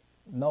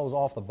nose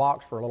off the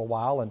box for a little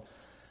while and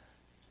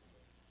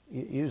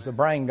use the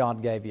brain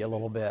God gave you a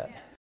little bit.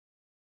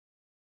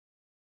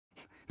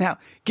 Now,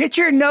 get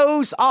your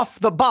nose off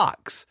the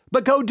box,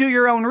 but go do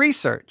your own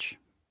research.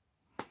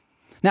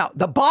 Now,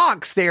 the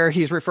box there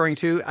he's referring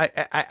to,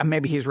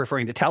 maybe he's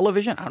referring to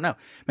television. I don't know.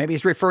 Maybe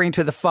he's referring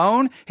to the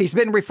phone. He's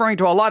been referring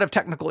to a lot of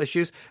technical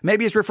issues.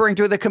 Maybe he's referring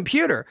to the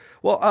computer.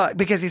 Well,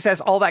 because he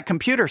says all that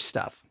computer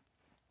stuff.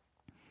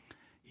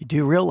 You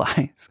do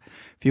realize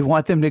if you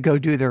want them to go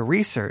do their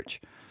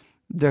research,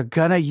 they're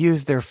going to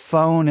use their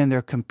phone and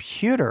their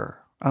computer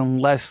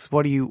unless,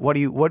 how do you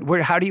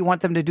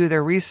want them to do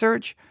their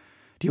research?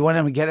 Do you want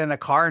them to get in a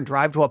car and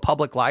drive to a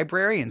public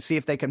library and see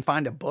if they can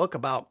find a book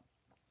about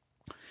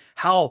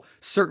how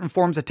certain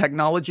forms of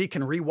technology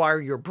can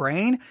rewire your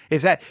brain?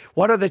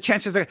 What are the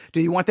chances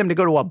do you want them to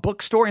go to a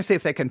bookstore and see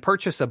if they can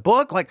purchase a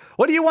book? Like,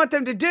 what do you want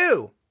them to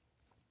do?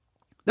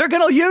 They're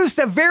going to use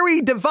the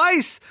very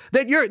device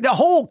the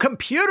whole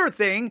computer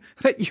thing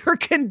that you're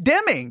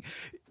condemning.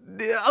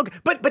 Okay,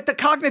 but the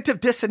cognitive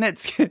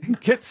dissonance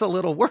gets a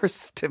little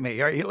worse to me.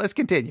 All right, let's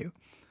continue.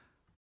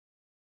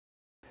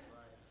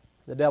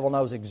 The devil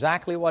knows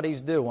exactly what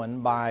he's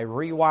doing by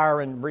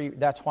rewiring.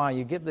 That's why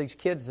you give these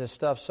kids this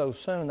stuff so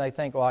soon. They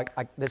think, well,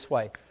 this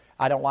way.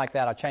 I don't like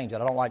that, I change it.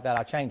 I don't like that,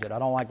 I change it. I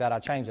don't like that, I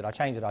change it. I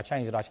change it, I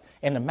change it.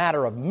 In a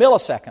matter of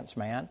milliseconds,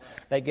 man,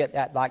 they get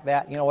that like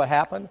that. You know what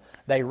happened?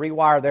 They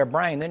rewire their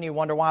brain. Then you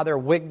wonder why they're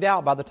wigged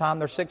out by the time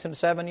they're 6 and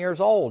 7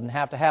 years old and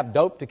have to have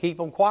dope to keep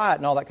them quiet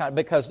and all that kind of,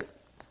 because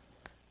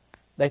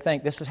they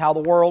think this is how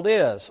the world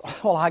is.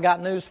 Well, I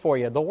got news for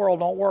you. The world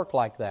don't work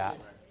like that.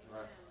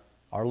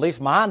 Or at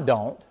least mine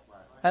don't.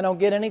 I don't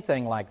get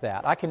anything like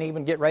that. I can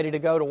even get ready to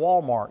go to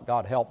Walmart,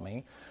 God help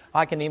me.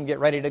 I can even get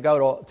ready to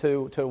go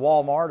to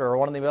Walmart or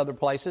one of the other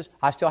places.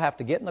 I still have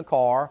to get in the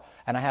car,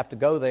 and I have to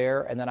go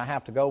there, and then I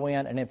have to go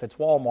in, and if it's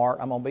Walmart,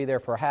 I'm going to be there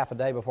for half a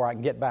day before I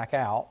can get back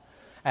out.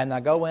 And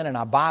I go in and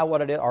I buy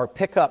what it is, or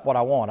pick up what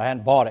I want. I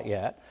hadn't bought it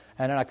yet.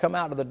 And then I come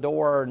out to the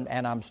door,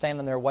 and I'm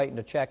standing there waiting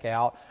to check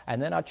out,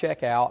 and then I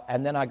check out,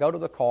 and then I go to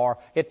the car.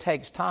 It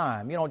takes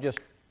time. You don't just,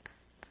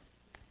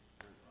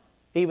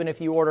 even if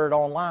you order it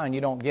online,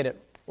 you don't get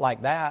it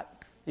like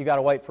that. You got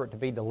to wait for it to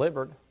be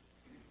delivered.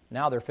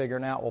 Now they're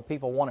figuring out, well,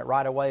 people want it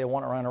right away, they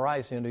want it right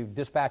away, so you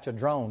dispatch a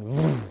drone,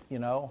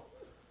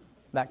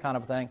 that kind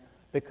of thing,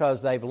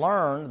 because they've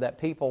learned that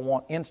people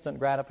want instant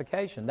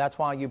gratification. That's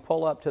why you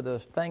pull up to the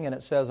thing and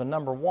it says a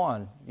number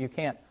 1. You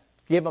can't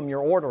give them your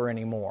order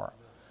anymore.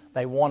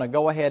 They want to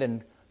go ahead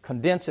and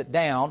condense it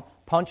down,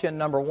 punch in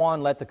number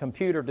 1, let the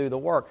computer do the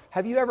work.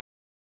 Have you ever...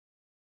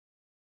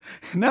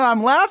 No,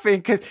 I'm laughing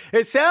because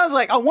it sounds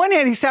like, on one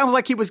hand, he sounds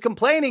like he was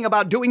complaining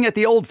about doing it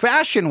the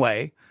old-fashioned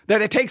way,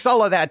 that it takes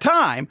all of that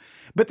time,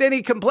 but then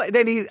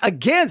he's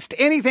against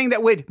anything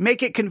that would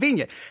make it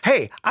convenient.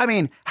 Hey, I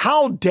mean,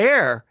 how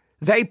dare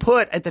they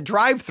put at the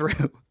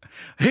drive-thru,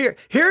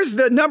 here's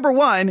the number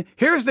 1,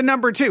 here's the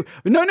number 2.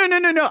 No.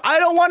 I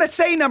don't want to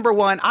say number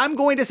 1. I'm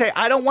going to say,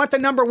 I don't want the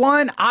number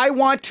 1. I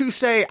want to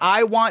say,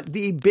 I want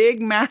the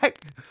Big Mac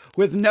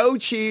with no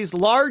cheese,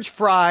 large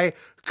fry,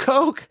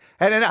 Coke,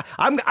 and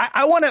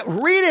I want to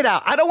read it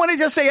out. I don't want to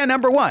just say a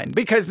number 1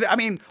 because, I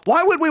mean,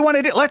 why would we want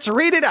to do? Let's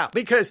read it out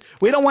because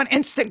we don't want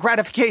instant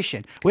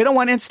gratification. We don't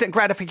want instant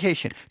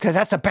gratification because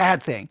that's a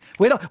bad thing.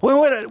 We don't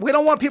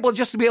want people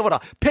just to be able to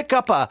pick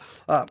up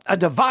a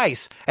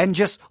device and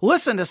just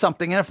listen to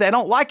something. And if they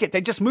don't like it,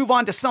 they just move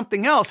on to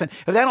something else. And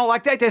if they don't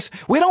like that,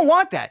 we don't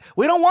want that.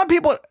 We don't want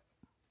people.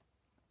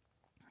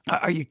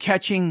 Are you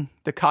catching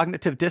the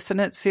cognitive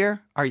dissonance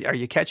here? Are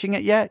you catching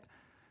it yet?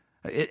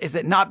 Is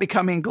it not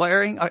becoming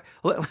glaring?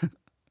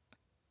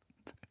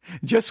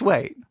 Just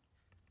wait.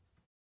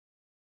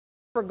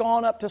 Ever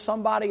gone up to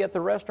somebody at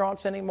the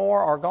restaurants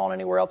anymore or gone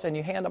anywhere else and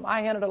you hand them?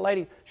 I handed a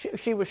lady,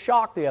 she was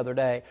shocked the other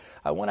day.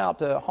 I went out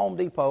to Home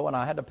Depot and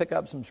I had to pick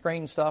up some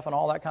screen stuff and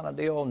all that kind of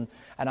deal.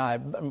 And I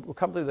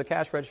come through the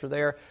cash register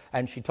there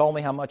and she told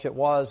me how much it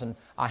was and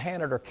I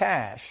handed her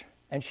cash.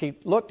 And she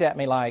looked at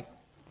me like,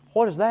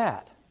 what is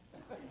that?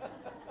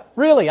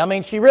 Really, I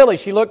mean, she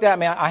looked at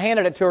me. I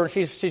handed it to her, and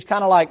she's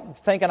kind of like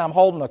thinking I'm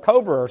holding a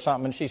cobra or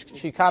something, and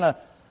she kind of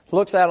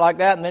looks at it like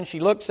that, and then she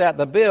looks at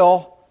the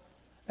bill,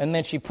 and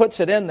then she puts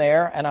it in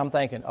there, and I'm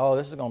thinking, oh,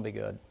 this is going to be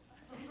good.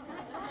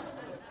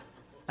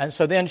 And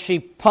so then she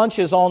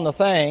punches on the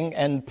thing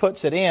and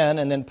puts it in,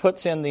 and then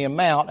puts in the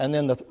amount, and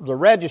then the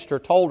register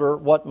told her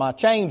what my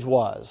change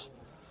was.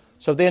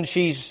 So then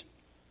she's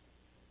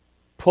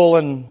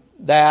pulling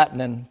that, and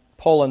then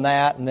pulling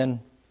that,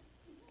 and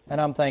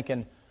I'm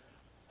thinking,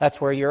 that's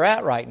where you're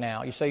at right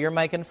now. You say you're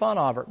making fun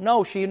of her.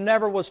 No, she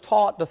never was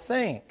taught to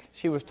think.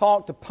 She was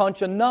taught to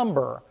punch a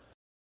number.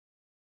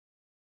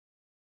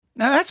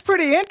 Now, that's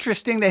pretty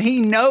interesting that he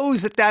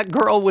knows that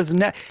girl was...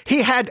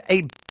 he had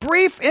a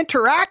brief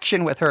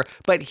interaction with her,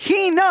 but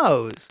he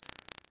knows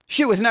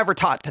she was never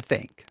taught to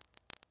think.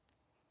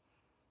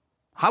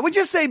 I would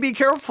just say be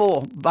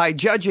careful by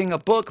judging a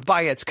book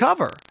by its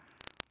cover.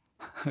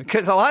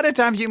 Because a lot of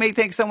times you may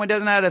think someone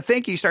doesn't know how to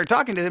think. You start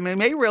talking to them and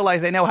you may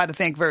realize they know how to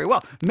think very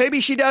well. Maybe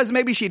she does,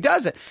 maybe she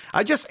doesn't.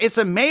 It's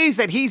amazed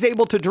that he's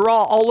able to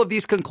draw all of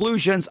these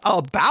conclusions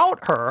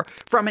about her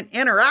from an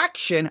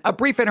interaction, a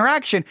brief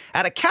interaction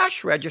at a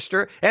cash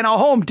register in a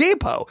Home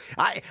Depot.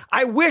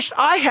 I wish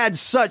I had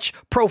such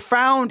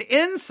profound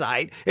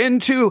insight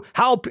into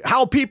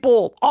how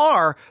people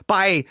are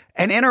by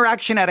an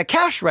interaction at a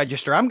cash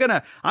register. I'm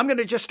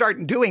gonna just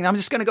start doing. I'm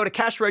just gonna go to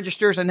cash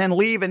registers and then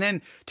leave and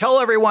then tell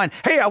everyone,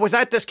 hey, I was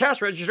at this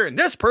cash register and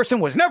this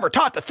person was never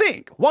taught to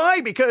think.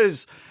 Why?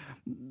 Because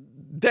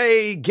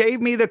they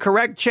gave me the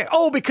correct change.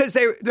 Oh, because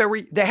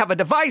they have a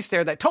device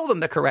there that told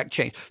them the correct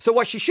change. So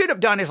what she should have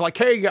done is like,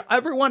 hey,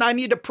 everyone, I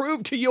need to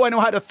prove to you I know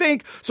how to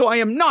think. So I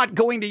am not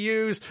going to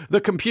use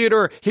the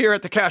computer here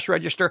at the cash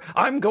register.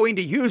 I'm going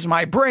to use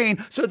my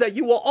brain so that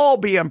you will all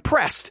be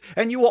impressed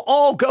and you will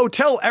all go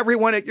tell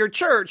everyone at your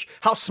church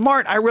how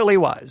smart I really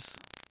was.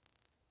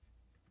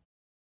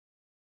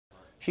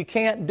 She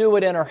can't do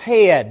it in her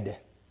head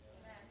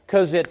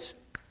because it's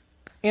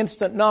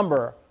instant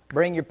number.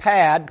 Bring your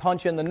pad,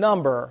 punch in the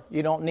number.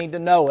 You don't need to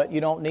know it.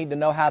 You don't need to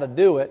know how to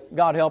do it.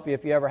 God help you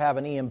if you ever have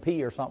an EMP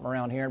or something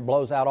around here and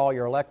blows out all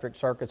your electric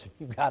circuits.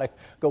 You've got to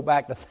go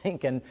back to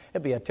thinking.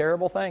 It'd be a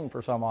terrible thing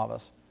for some of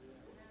us.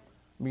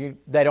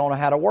 They don't know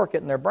how to work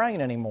it in their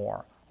brain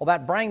anymore. Well,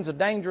 that brain's a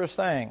dangerous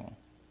thing.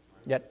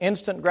 Yet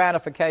instant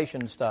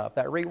gratification stuff,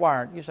 that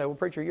rewiring. You say, well,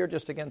 preacher, you're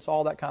just against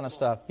all that kind of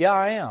stuff. Yeah,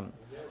 I am.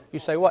 You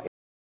say, what?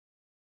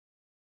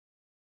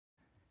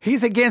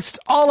 He's against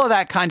all of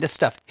that kind of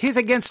stuff. He's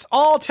against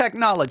all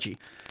technology.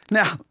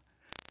 Now,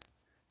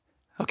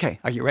 okay,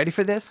 are you ready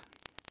for this?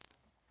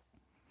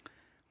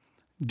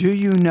 Do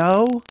you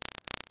know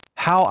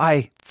how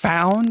I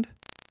found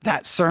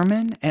that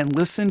sermon and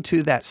listened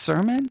to that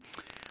sermon?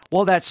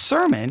 Well, that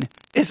sermon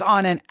is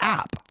on an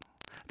app.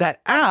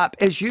 That app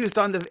is used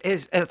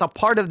as a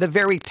part of the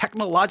very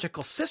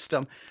technological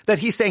system that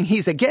he's saying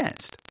he's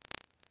against.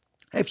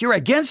 If you're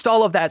against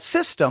all of that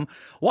system,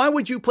 why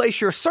would you place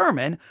your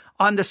sermon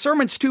on the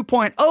Sermons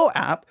 2.0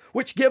 app,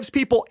 which gives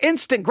people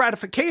instant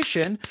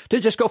gratification to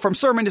just go from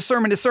sermon to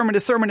sermon to sermon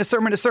to sermon to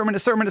sermon to sermon to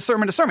sermon to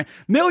sermon to sermon?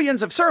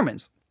 Millions of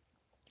sermons.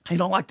 You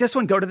don't like this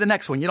one, go to the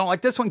next one. You don't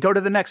like this one, go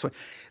to the next one.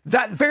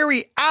 That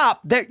very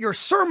app that your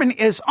sermon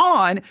is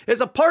on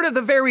is a part of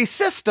the very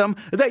system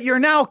that you're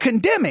now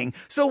condemning.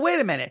 So wait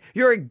a minute.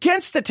 You're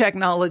against the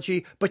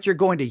technology, but you're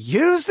going to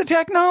use the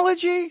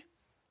technology?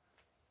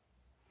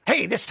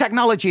 Hey, this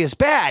technology is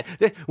bad.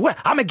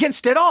 I'm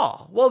against it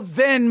all. Well,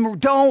 then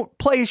don't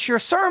place your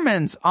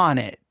sermons on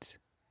it.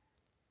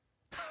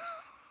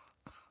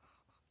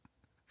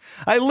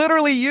 I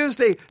literally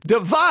used a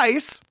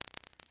device.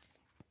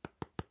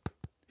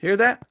 Hear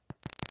that?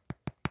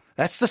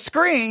 That's the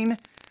screen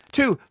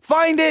to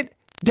find it,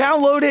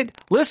 download it,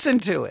 listen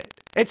to it.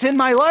 It's in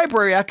my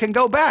library. I can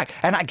go back.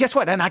 And guess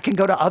what? And I can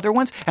go to other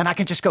ones and I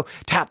can just go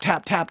tap,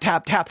 tap, tap,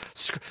 tap, tap,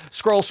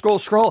 scroll, scroll,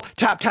 scroll,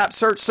 tap, tap,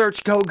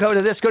 search, go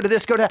to this, go to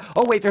this, go to that.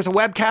 Oh, wait, there's a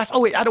webcast. Oh,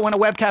 wait, I don't want a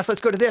webcast.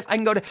 Let's go to this. I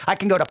can go to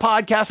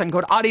podcasts. I can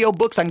go to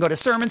audiobooks. I can go to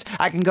sermons.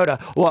 I can go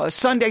to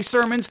Sunday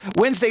sermons,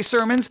 Wednesday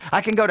sermons.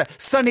 I can go to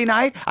Sunday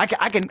night. I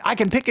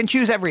can pick and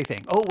choose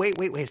everything. Oh, wait.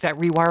 Is that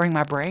rewiring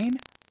my brain?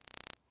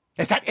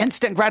 Is that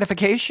instant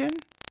gratification?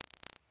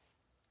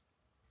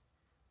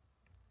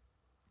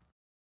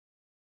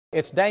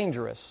 It's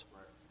dangerous.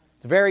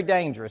 It's very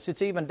dangerous.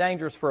 It's even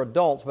dangerous for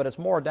adults, but it's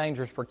more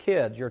dangerous for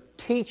kids. You're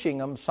teaching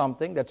them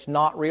something that's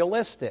not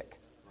realistic.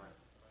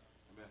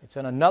 It's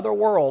in another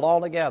world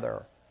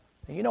altogether.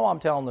 And you know I'm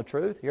telling the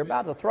truth. You're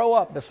about to throw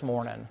up this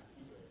morning.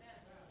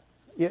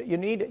 You're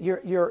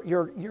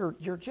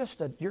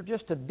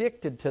just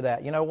addicted to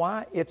that. You know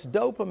why? It's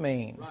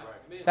dopamine.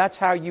 That's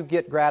how you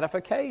get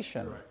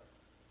gratification.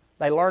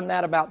 They learned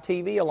that about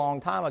TV a long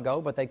time ago,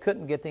 but they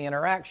couldn't get the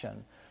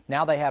interaction.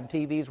 Now they have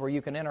TVs where you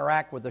can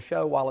interact with the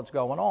show while it's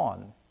going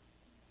on.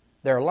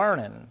 They're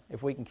learning.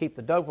 If we can keep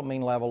the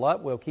dopamine level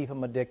up, we'll keep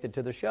them addicted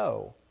to the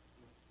show.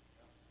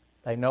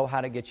 They know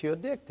how to get you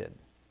addicted.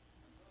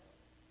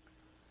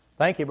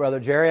 Thank you,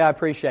 Brother Jerry. I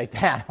appreciate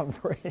that. I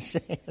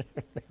appreciate it.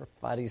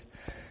 Everybody's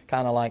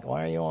kind of like,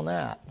 why are you on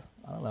that?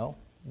 I don't know.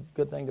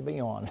 Good thing to be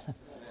on.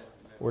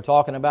 We're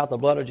talking about the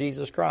blood of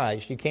Jesus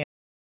Christ. You can't.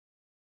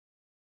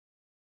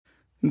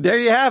 There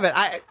you have it.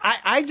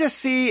 I just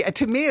see,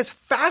 to me, it's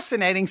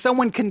fascinating,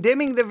 someone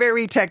condemning the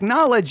very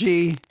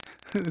technology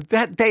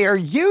that they are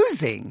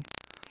using.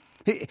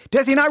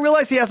 Does he not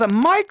realize he has a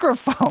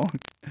microphone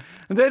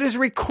that is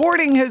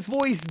recording his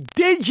voice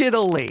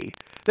digitally,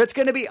 that's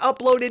going to be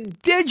uploaded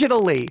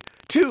digitally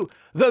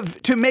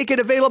to make it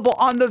available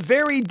on the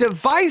very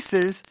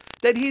devices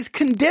that he's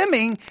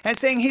condemning and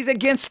saying he's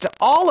against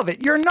all of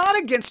it? You're not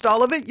against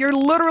all of it. You're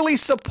literally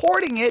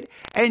supporting it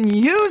and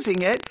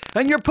using it,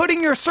 and you're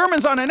putting your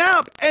sermons on an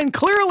app, and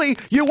clearly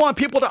you want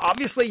people to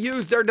obviously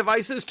use their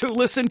devices to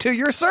listen to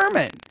your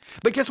sermon.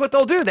 But guess what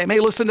they'll do? They may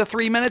listen to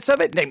 3 minutes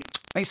of it. They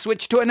may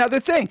switch to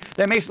another thing.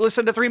 They may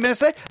listen to 3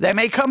 minutes of it. They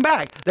may come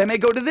back. They may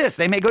go to this.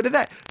 They may go to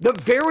that. The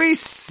very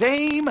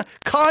same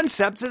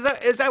concept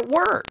is at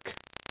work.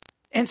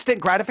 Instant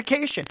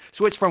gratification.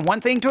 Switch from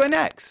one thing to the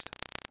next.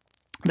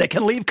 They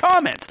can leave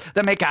comments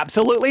that make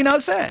absolutely no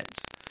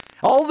sense.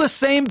 All the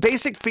same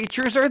basic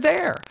features are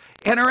there.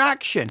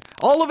 Interaction,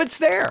 all of it's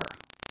there.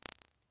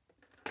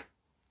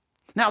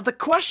 Now, the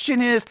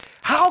question is,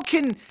 how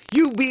can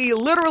you be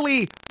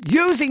literally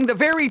using the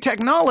very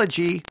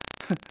technology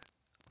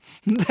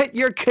that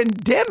you're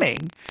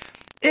condemning?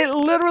 It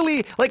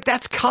literally,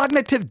 that's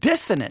cognitive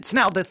dissonance.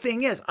 Now, the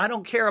thing is, I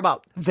don't care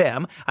about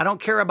them. I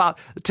don't care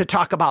to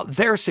talk about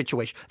their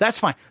situation. That's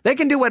fine. They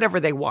can do whatever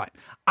they want.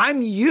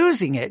 I'm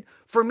using it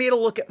for me to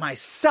look at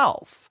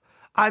myself.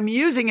 I'm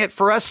using it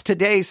for us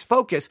today's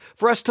focus,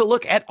 for us to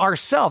look at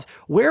ourselves.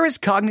 Where is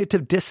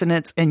cognitive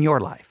dissonance in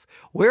your life?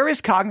 Where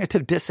is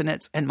cognitive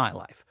dissonance in my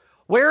life?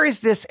 Where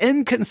is this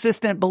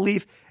inconsistent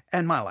belief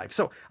in my life?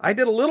 So I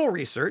did a little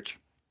research,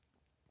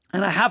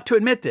 and I have to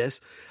admit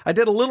this. I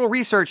did a little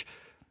research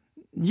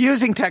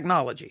using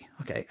technology.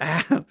 Okay.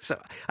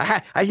 So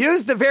I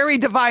used the very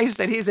device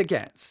that he's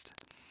against.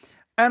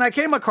 And I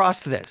came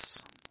across this.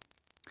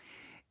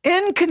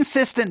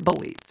 Inconsistent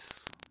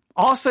beliefs,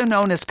 also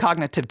known as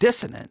cognitive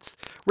dissonance,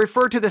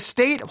 refer to the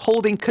state of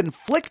holding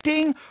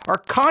conflicting or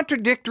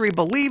contradictory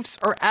beliefs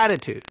or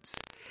attitudes.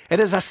 It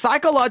is a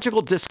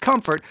psychological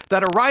discomfort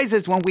that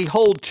arises when we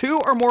hold two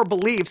or more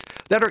beliefs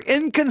that are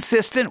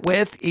inconsistent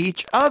with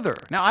each other.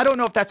 Now, I don't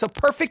know if that's a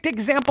perfect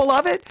example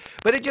of it,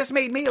 but it just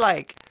made me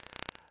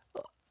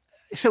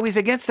so he's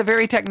against the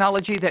very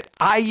technology that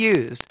I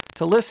used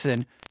to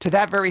listen to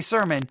that very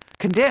sermon,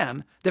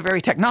 condemn the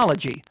very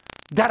technology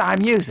that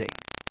I'm using.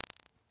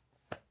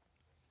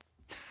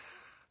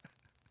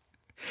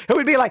 It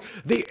would be like,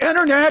 the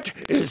internet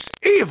is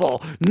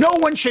evil. No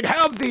one should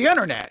have the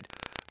internet.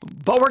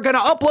 But we're going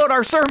to upload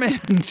our sermon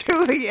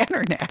to the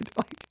internet.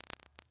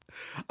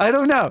 I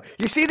don't know.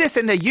 You see this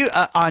in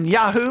the on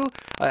Yahoo,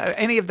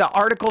 any of the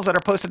articles that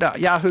are posted at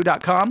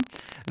yahoo.com,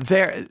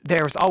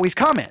 there's always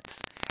comments.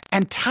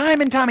 And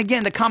time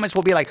again, the comments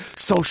will be like,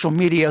 social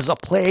media is a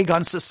plague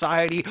on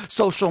society.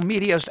 Social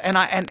media is,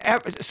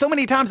 so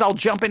many times I'll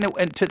jump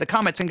into the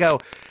comments and go,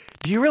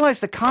 do you realize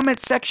the comment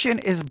section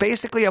is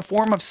basically a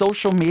form of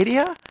social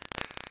media?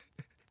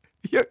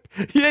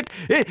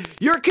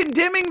 You're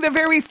condemning the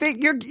very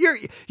thing.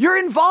 You're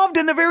involved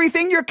in the very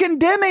thing you're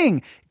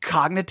condemning.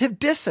 Cognitive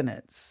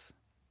dissonance.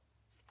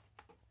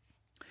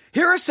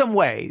 Here are some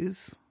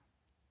ways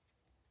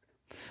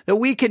that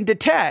we can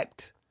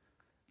detect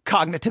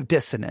cognitive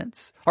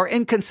dissonance or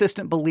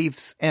inconsistent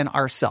beliefs in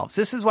ourselves.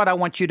 This is what I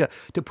want you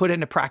to put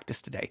into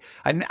practice today.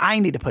 And I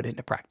need to put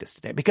into practice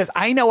today because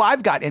I know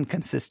I've got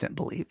inconsistent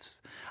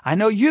beliefs. I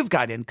know you've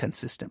got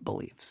inconsistent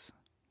beliefs.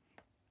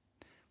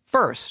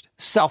 First,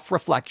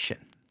 self-reflection.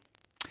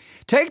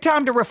 Take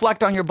time to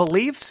reflect on your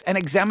beliefs and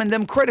examine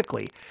them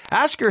critically.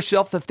 Ask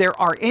yourself if there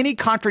are any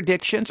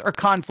contradictions or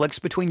conflicts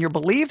between your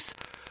beliefs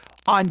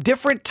on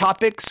different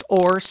topics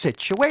or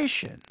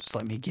situations.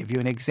 Let me give you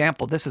an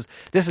example. This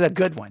is a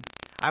good one.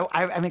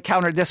 I've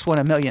encountered this one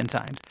a million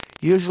times.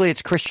 Usually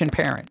it's Christian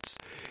parents.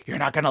 You're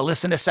not going to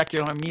listen to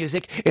secular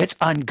music. It's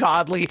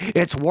ungodly.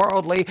 It's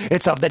worldly.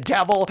 It's of the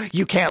devil.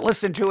 You can't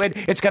listen to it.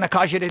 It's going to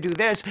cause you to do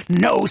this.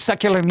 No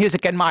secular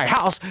music in my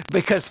house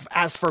because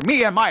as for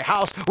me and my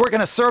house, we're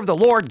going to serve the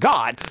Lord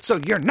God. So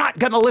you're not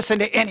going to listen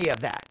to any of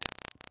that.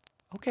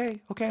 Okay,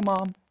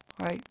 Mom.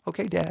 All right.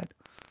 Okay, Dad.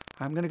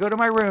 I'm going to go to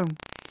my room.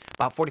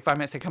 About 45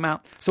 minutes to come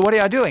out. So what are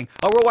y'all doing?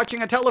 Oh, we're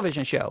watching a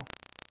television show.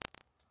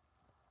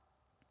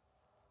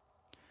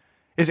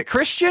 Is it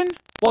Christian?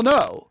 Well,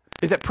 no.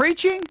 Is it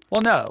preaching?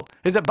 Well, no.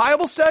 Is it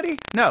Bible study?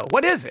 No.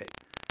 What is it?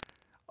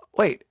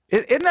 Wait,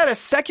 isn't that a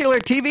secular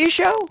TV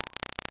show?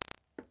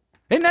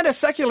 Isn't that a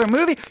secular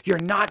movie? You're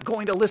not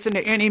going to listen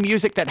to any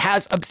music that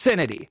has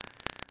obscenity.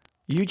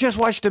 You just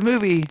watched a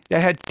movie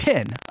that had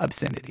 10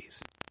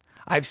 obscenities.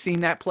 I've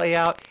seen that play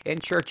out in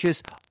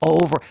churches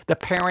over. The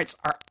parents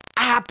are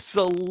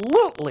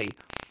absolutely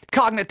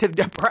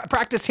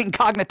practicing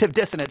cognitive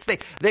dissonance.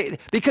 They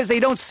because they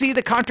don't see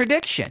the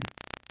contradiction.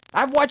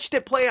 I've watched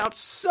it play out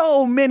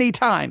so many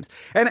times.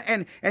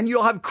 And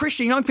you'll have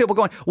Christian young people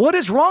going, what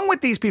is wrong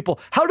with these people?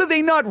 How do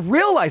they not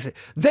realize it?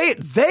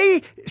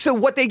 So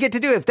what they get to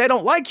do, if they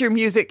don't like your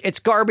music, it's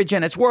garbage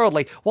and it's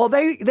worldly. Well,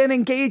 they then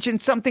engage in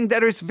something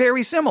that is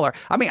very similar.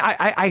 I mean,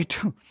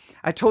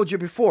 I told you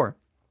before.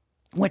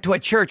 Went to a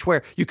church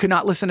where you could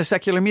not listen to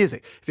secular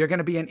music. If you're going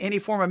to be in any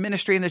form of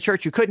ministry in the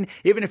church, you couldn't.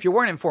 Even if you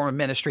weren't in form of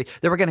ministry,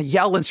 they were going to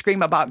yell and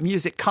scream about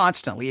music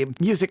constantly.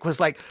 Music was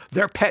like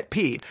their pet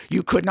peeve.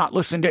 You could not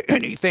listen to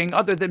anything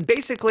other than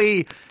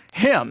basically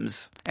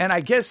hymns. And I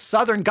guess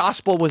Southern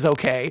gospel was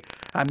okay.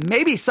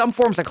 Maybe some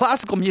forms of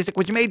classical music,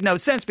 which made no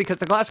sense because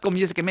the classical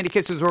music in many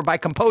cases were by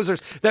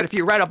composers that if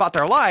you read about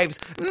their lives,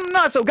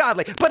 not so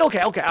godly. But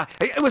okay.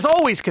 It was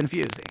always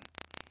confusing.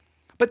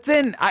 But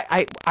then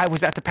I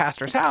was at the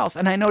pastor's house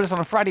and I noticed on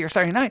a Friday or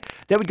Saturday night,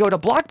 they would go to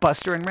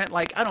Blockbuster and rent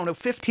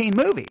 15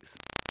 movies.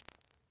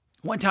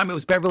 One time it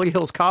was Beverly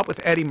Hills Cop with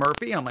Eddie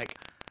Murphy. And I'm like,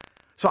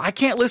 so I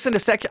can't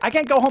I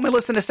can't go home and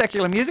listen to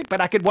secular music, but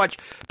I could watch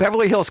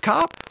Beverly Hills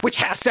Cop, which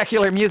has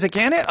secular music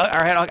in it.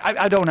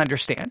 I don't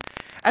understand.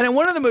 And in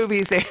one of the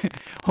movies they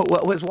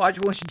was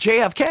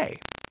JFK.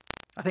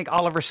 I think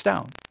Oliver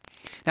Stone.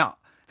 Now,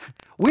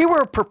 we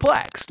were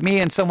perplexed, me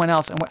and someone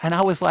else. And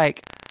I was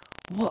like,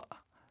 what?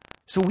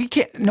 So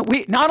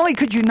not only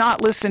could you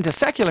not listen to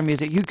secular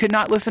music, you could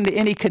not listen to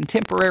any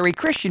contemporary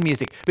Christian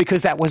music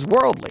because that was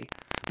worldly.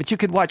 But you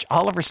could watch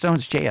Oliver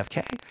Stone's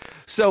JFK.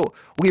 So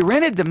we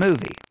rented the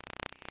movie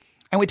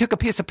and we took a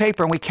piece of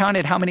paper and we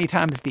counted how many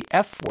times the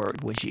F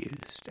word was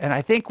used. And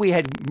I think we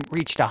had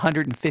reached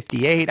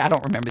 158. I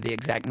don't remember the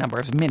exact number.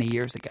 It was many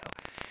years ago.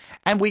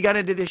 And we got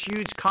into this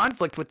huge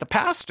conflict with the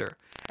pastor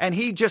and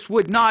he just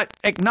would not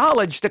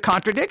acknowledge the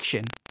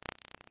contradiction.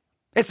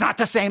 It's not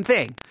the same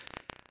thing.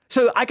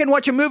 So I can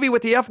watch a movie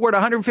with the F word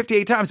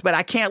 158 times, but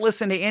I can't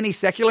listen to any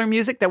secular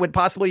music that would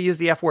possibly use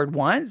the F word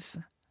once.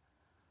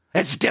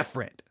 It's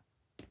different.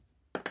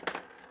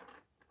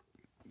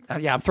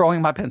 Yeah, I'm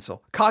throwing my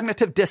pencil.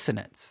 Cognitive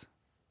dissonance.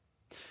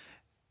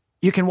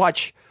 You can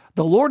watch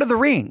The Lord of the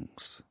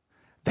Rings.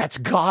 That's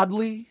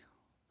godly.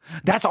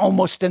 That's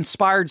almost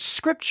inspired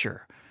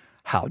scripture.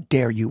 How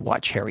dare you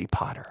watch Harry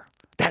Potter?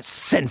 That's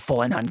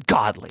sinful and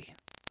ungodly.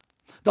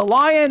 The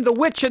Lion, the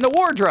Witch, and the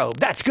Wardrobe.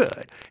 That's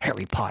good.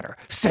 Harry Potter,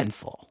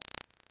 sinful.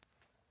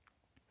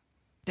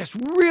 There's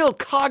real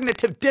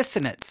cognitive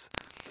dissonance.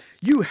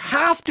 You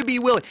have to be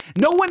willing.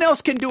 No one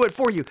else can do it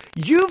for you.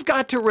 You've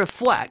got to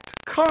reflect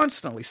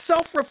constantly,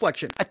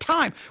 self-reflection, a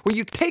time where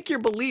you take your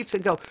beliefs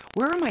and go,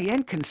 where am I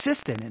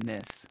inconsistent in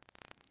this?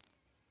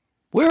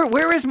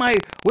 Where is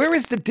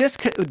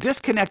the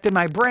disconnect in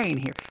my brain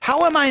here?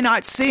 How am I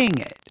not seeing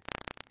it?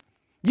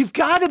 You've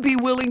got to be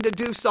willing to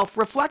do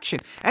self-reflection.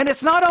 And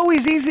it's not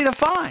always easy to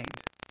find.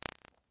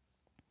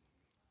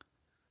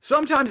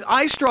 Sometimes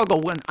I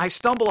struggle when I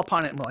stumble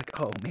upon it and I'm like,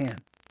 oh man,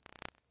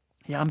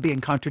 yeah, I'm being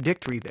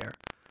contradictory there.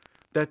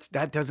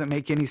 That doesn't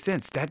make any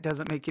sense.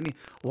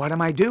 What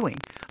am I doing?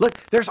 Look,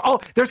 there's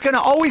going to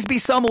always be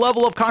some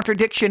level of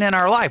contradiction in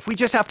our life. We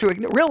just have to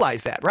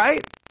realize that,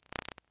 right?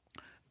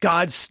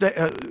 God's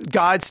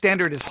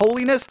standard is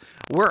holiness.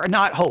 We're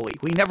not holy.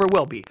 We never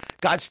will be.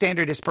 God's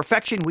standard is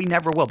perfection. We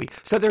never will be.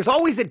 So there's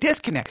always a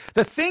disconnect.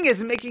 The thing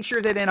is making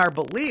sure that in our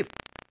belief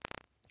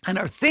and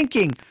our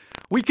thinking,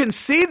 we can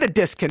see the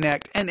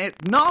disconnect and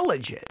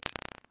acknowledge it.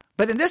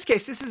 But in this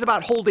case, this is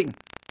about holding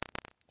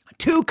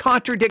two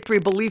contradictory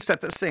beliefs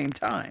at the same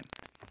time.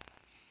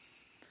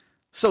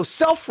 So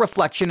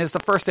self-reflection is the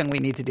first thing we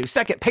need to do.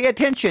 Second, pay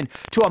attention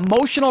to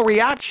emotional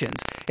reactions.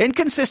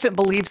 Inconsistent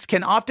beliefs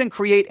can often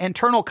create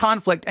internal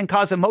conflict and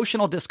cause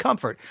emotional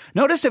discomfort.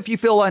 Notice if you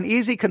feel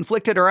uneasy,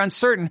 conflicted, or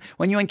uncertain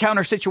when you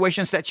encounter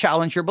situations that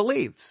challenge your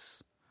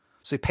beliefs.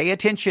 So pay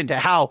attention to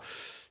how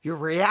you're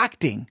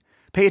reacting.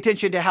 Pay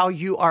attention to how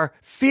you are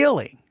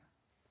feeling.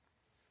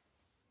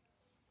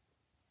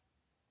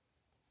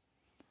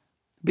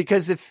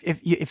 Because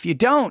if you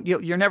don't,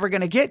 you're never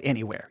going to get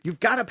anywhere. You've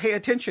got to pay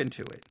attention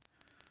to it.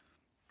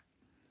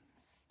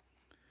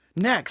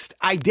 Next,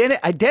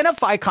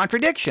 identify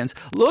contradictions.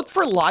 Look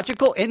for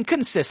logical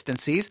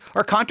inconsistencies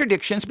or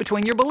contradictions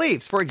between your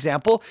beliefs. For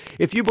example,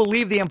 if you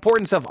believe the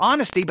importance of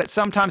honesty but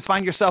sometimes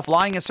find yourself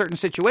lying in certain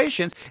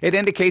situations, it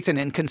indicates an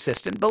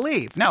inconsistent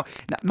belief. Now,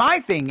 my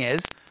thing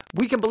is,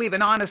 we can believe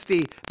in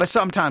honesty but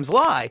sometimes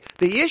lie.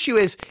 The issue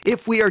is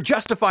if we are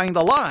justifying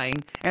the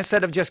lying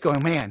instead of just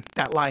going, man,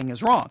 that lying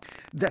is wrong.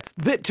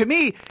 To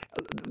me,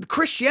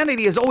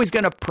 Christianity is always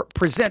going to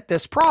present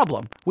this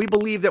problem. We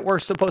believe that we're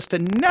supposed to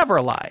never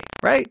lie,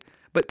 right?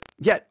 But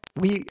yet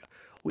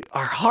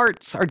our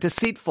hearts are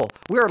deceitful.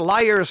 We're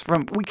liars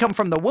we come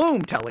from the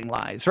womb telling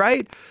lies,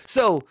 right?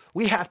 So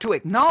we have to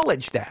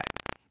acknowledge that.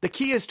 The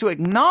key is to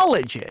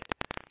acknowledge it.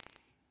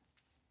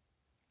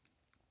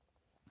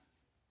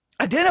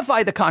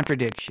 Identify the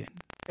contradiction.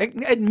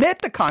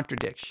 Admit the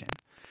contradiction.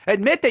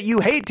 Admit that you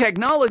hate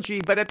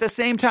technology, but at the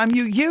same time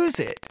you use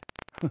it.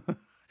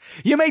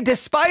 You may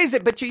despise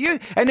it, but you use,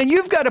 and then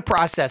you've got to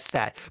process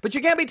that. But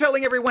you can't be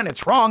telling everyone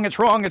it's wrong,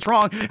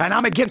 and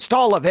I'm against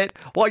all of it.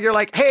 While you're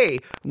like, hey,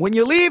 when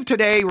you leave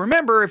today,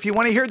 remember, if you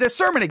want to hear this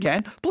sermon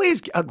again,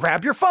 please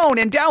grab your phone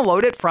and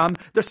download it from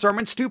the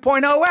Sermons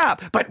 2.0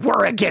 app. But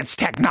we're against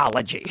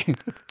technology.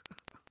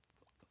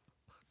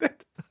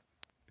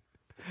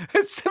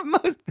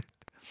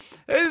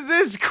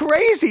 It's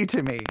crazy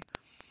to me.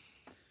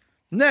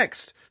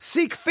 Next,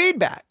 seek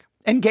feedback.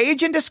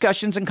 Engage in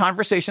discussions and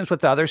conversations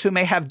with others who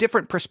may have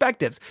different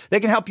perspectives. They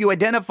can help you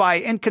identify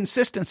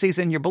inconsistencies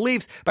in your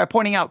beliefs by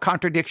pointing out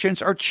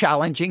contradictions or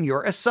challenging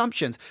your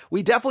assumptions.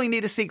 We definitely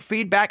need to seek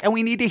feedback, and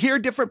we need to hear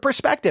different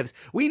perspectives.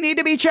 We need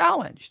to be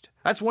challenged.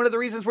 That's one of the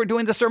reasons we're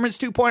doing the Sermons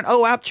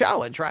 2.0 app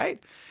challenge,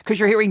 right? Because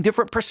you're hearing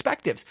different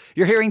perspectives.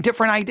 You're hearing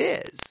different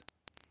ideas.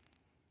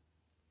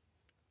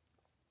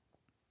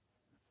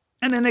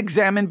 And then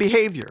examine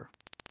behavior.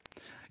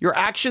 Your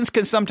actions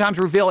can sometimes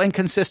reveal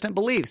inconsistent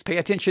beliefs. Pay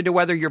attention to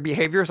whether your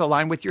behaviors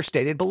align with your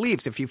stated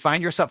beliefs. If you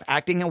find yourself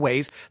acting in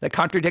ways that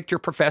contradict your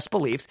professed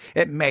beliefs,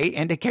 it may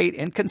indicate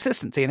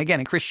inconsistency. And again,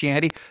 in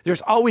Christianity,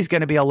 there's always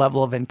going to be a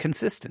level of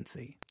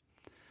inconsistency.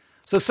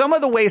 So some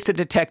of the ways to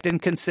detect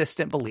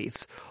inconsistent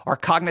beliefs or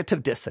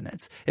cognitive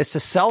dissonance is to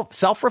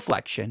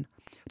self-reflection,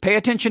 pay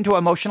attention to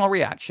emotional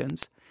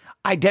reactions,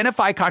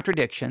 identify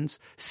contradictions,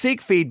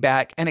 seek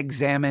feedback, and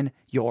examine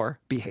your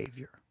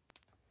behavior.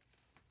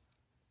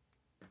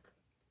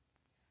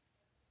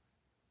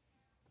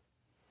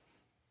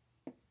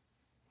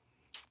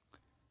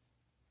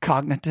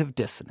 Cognitive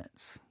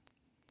dissonance.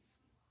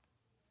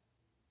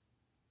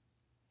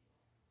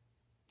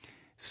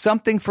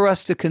 Something for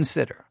us to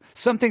consider.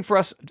 Something for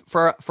us,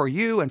 for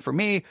you and for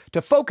me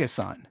to focus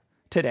on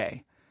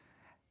today.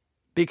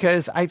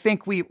 Because I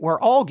think we're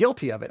all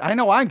guilty of it. I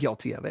know I'm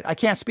guilty of it. I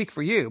can't speak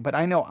for you, but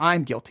I know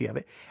I'm guilty of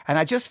it. And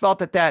I just felt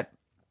that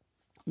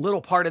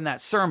little part in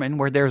that sermon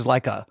where there's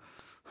like a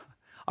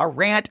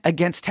rant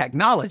against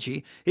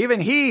technology, even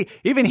he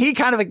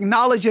kind of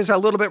acknowledges a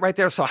little bit right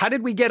there. So how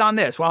did we get on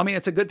this? Well, I mean,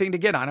 it's a good thing to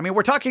get on. I mean,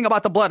 we're talking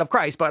about the blood of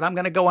Christ, but I'm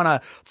going to go on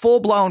a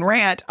full-blown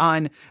rant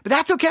but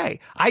that's okay.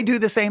 I do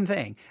the same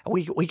thing.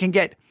 We can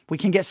get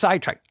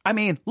sidetracked. I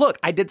mean, look,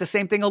 I did the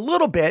same thing a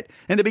little bit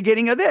in the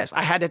beginning of this.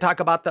 I had to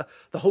talk about the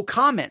whole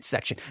comment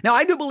section. Now,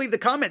 I do believe the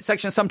comment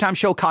section sometimes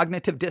show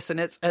cognitive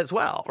dissonance as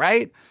well,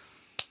 right?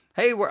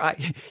 Hey,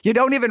 you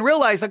don't even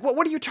realize, like,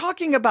 what are you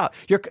talking about?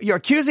 You're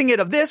accusing it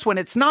of this when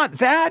it's not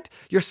that.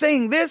 You're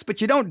saying this, but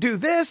you don't do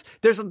this.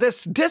 There's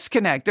this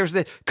disconnect. There's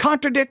the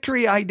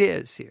contradictory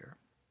ideas here.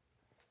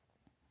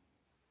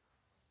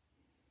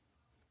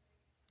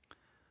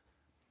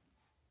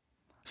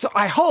 So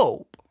I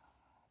hope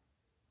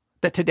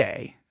that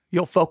today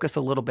you'll focus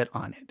a little bit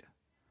on it.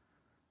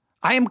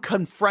 I am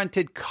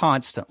confronted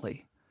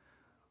constantly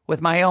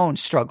with my own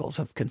struggles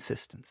of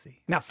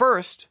consistency. Now,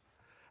 first,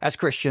 as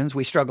Christians,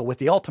 we struggle with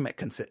the ultimate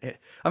consistency.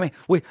 I mean,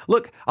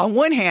 look, on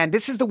one hand,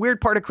 this is the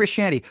weird part of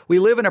Christianity. We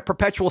live in a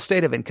perpetual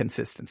state of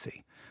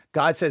inconsistency.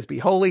 God says, be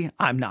holy.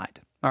 I'm not.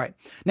 All right.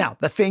 Now,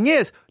 the thing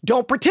is,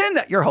 don't pretend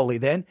that you're holy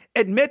then.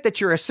 Admit that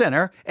you're a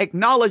sinner.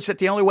 Acknowledge that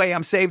the only way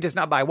I'm saved is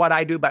not by what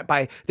I do, but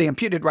by the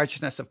imputed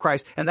righteousness of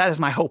Christ. And that is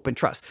my hope and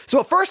trust.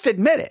 So first,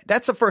 admit it.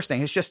 That's the first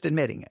thing. It's just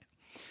admitting it.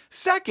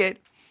 Second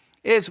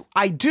is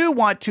I do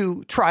want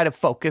to try to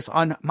focus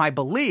on my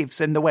beliefs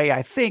and the way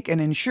I think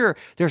and ensure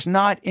there's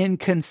not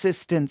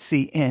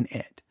inconsistency in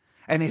it.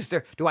 And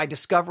do I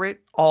discover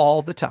it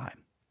all the time?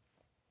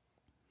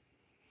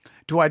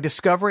 Do I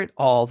discover it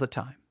all the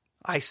time?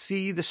 I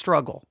see the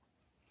struggle.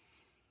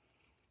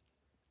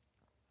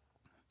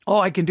 All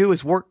I can do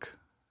is work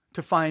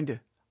to find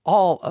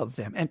all of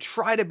them and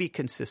try to be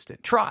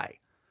consistent. Try.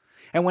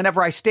 And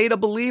whenever I state a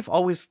belief,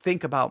 always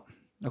think about,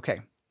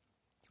 okay,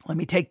 let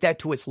me take that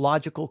to its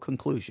logical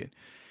conclusion.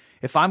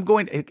 If I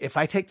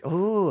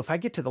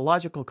get to the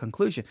logical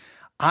conclusion,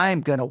 I'm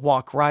going to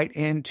walk right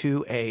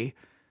into a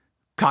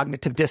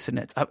cognitive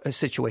dissonance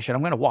situation.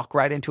 I'm going to walk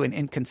right into an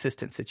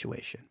inconsistent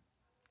situation.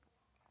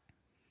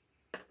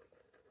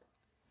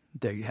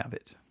 There you have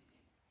it.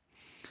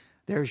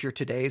 There's your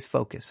today's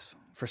focus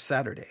for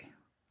Saturday,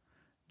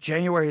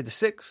 January the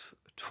 6th,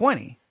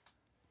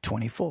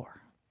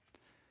 2024.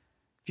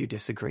 If you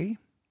disagree,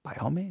 by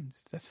all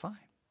means, that's fine.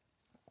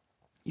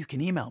 You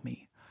can email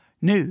me,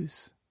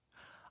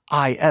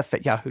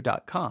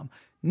 newsif@yahoo.com,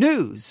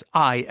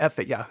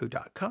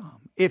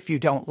 newsif@yahoo.com. If you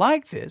don't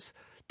like this,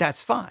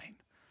 that's fine.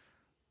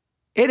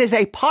 It is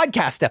a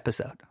podcast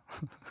episode.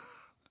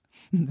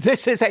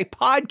 This is a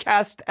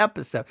podcast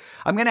episode.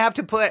 I'm going to have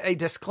to put a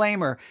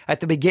disclaimer at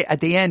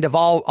the end of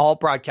all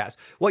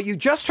broadcasts. What you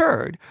just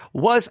heard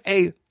was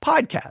a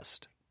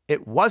podcast.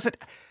 It wasn't.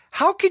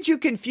 How could you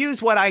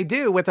confuse what I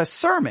do with a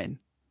sermon?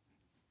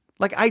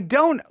 I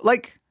don't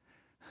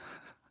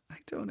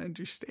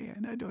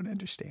understand. I don't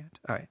understand.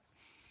 All right.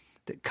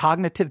 The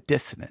cognitive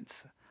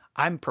dissonance.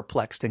 I'm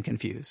perplexed and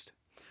confused.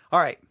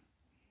 All right.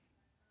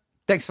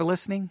 Thanks for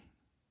listening.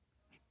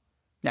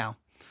 Now,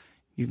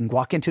 you can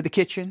walk into the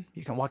kitchen.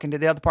 You can walk into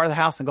the other part of the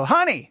house and go,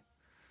 honey,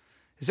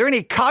 is there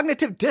any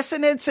cognitive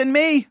dissonance in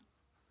me?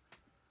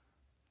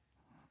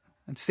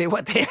 And see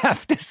what they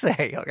have to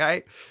say,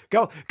 okay?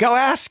 Go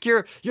ask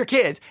your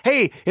kids,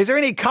 hey, is there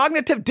any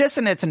cognitive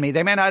dissonance in me?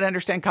 They may not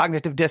understand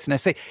cognitive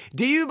dissonance. Say,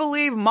 do you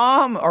believe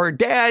mom or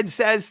dad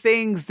says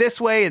things this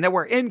way and that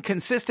we're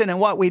inconsistent in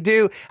what we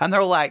do? And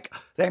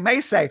they may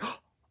say,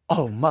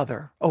 oh,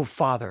 mother, oh,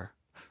 father,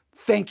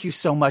 thank you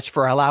so much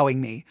for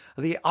allowing me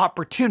the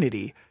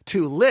opportunity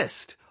to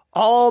list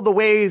all the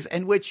ways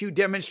in which you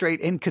demonstrate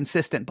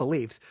inconsistent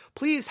beliefs.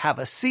 Please have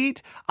a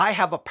seat. I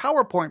have a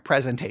PowerPoint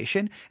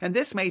presentation, and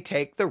this may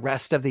take the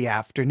rest of the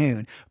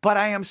afternoon. But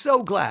I am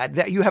so glad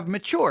that you have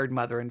matured,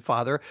 mother and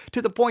father,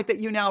 to the point that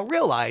you now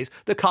realize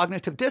the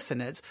cognitive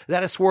dissonance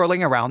that is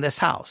swirling around this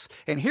house.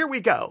 And here we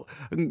go.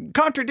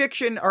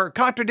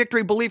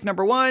 Contradictory belief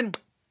number 1.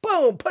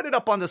 Boom, put it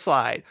up on the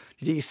slide.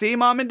 Do you see,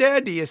 mom and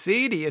dad? Do you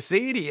see? Do you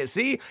see? Do you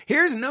see?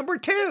 Here's number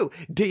 2.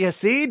 Do you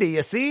see? Do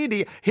you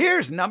see?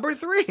 Here's number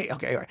 3.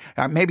 Okay, all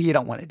right. Maybe you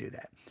don't want to do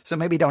that. So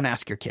maybe don't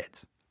ask your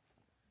kids.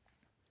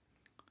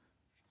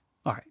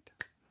 All right.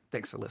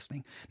 Thanks for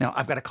listening. Now,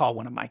 I've got to call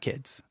one of my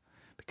kids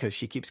because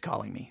she keeps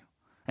calling me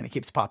and it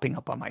keeps popping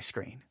up on my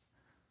screen.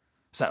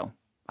 So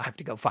I have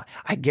to go find.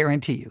 I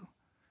guarantee you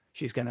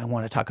she's going to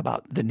want to talk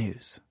about the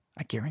news.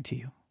 I guarantee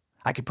you.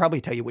 I could probably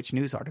tell you which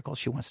news article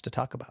she wants to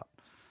talk about.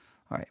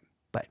 All right.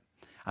 But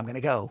I'm going to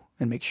go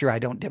and make sure I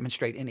don't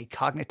demonstrate any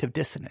cognitive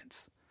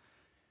dissonance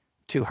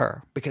to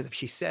her. Because if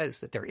she says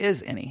that there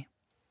is any,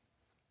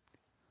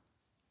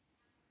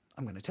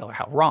 I'm going to tell her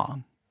how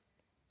wrong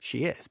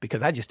she is.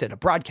 Because I just did a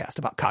broadcast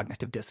about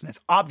cognitive dissonance.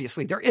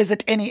 Obviously, there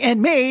isn't any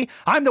in me.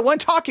 I'm the one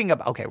talking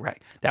about. Okay,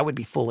 right. That would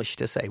be foolish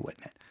to say,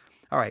 wouldn't it?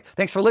 All right.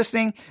 Thanks for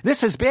listening.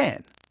 This has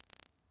been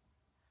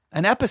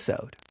an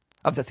episode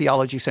of the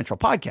Theology Central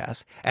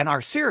podcast and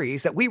our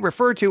series that we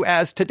refer to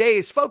as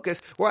Today's Focus,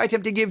 where I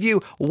attempt to give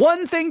you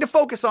one thing to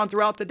focus on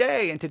throughout the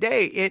day. And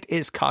today it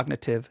is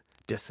cognitive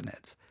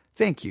dissonance.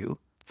 Thank you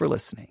for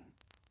listening.